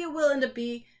never. Maybe it will end up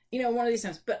being, you know, one of these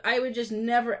times. But I would just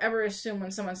never, ever assume when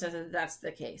someone says that that's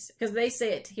the case. Because they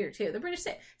say it here, too. The British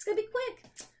say, it's going to be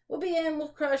quick. We'll be in, we'll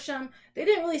crush them. They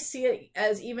didn't really see it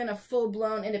as even a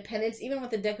full-blown independence. Even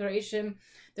with the Declaration,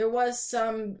 there was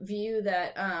some view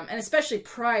that, and especially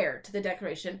prior to the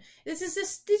Declaration, these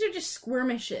are just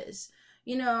skirmishes.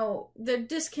 You know, they're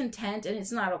discontent and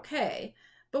it's not okay.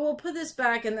 But we'll put this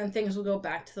back and then things will go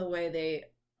back to the way they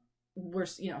were,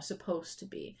 you know, supposed to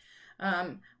be.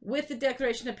 With the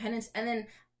Declaration of Independence, and then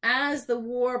as the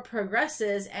war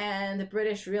progresses and the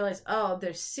British realize, oh,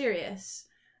 they're serious,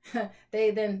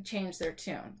 they then change their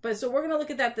tune. But so we're going to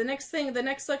look at that. The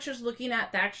next lecture is looking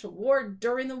at the actual war,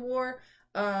 during the war,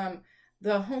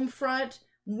 the home front,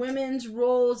 women's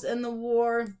roles in the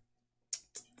war,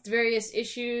 various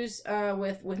issues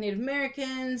with Native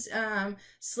Americans,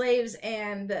 slaves,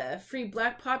 and the free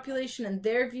black population and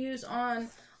their views on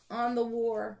the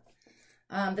war.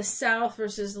 The South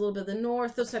versus a little bit of the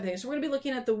North, those type of things. So we're going to be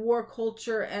looking at the war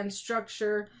culture and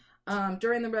structure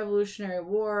during the Revolutionary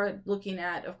War, looking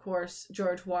at, of course,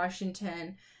 George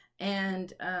Washington,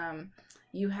 and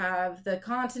you have the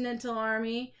Continental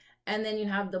Army, and then you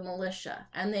have the militia,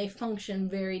 and they function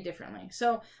very differently.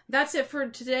 So that's it for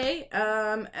today,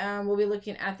 and we'll be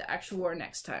looking at the actual war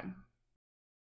next time.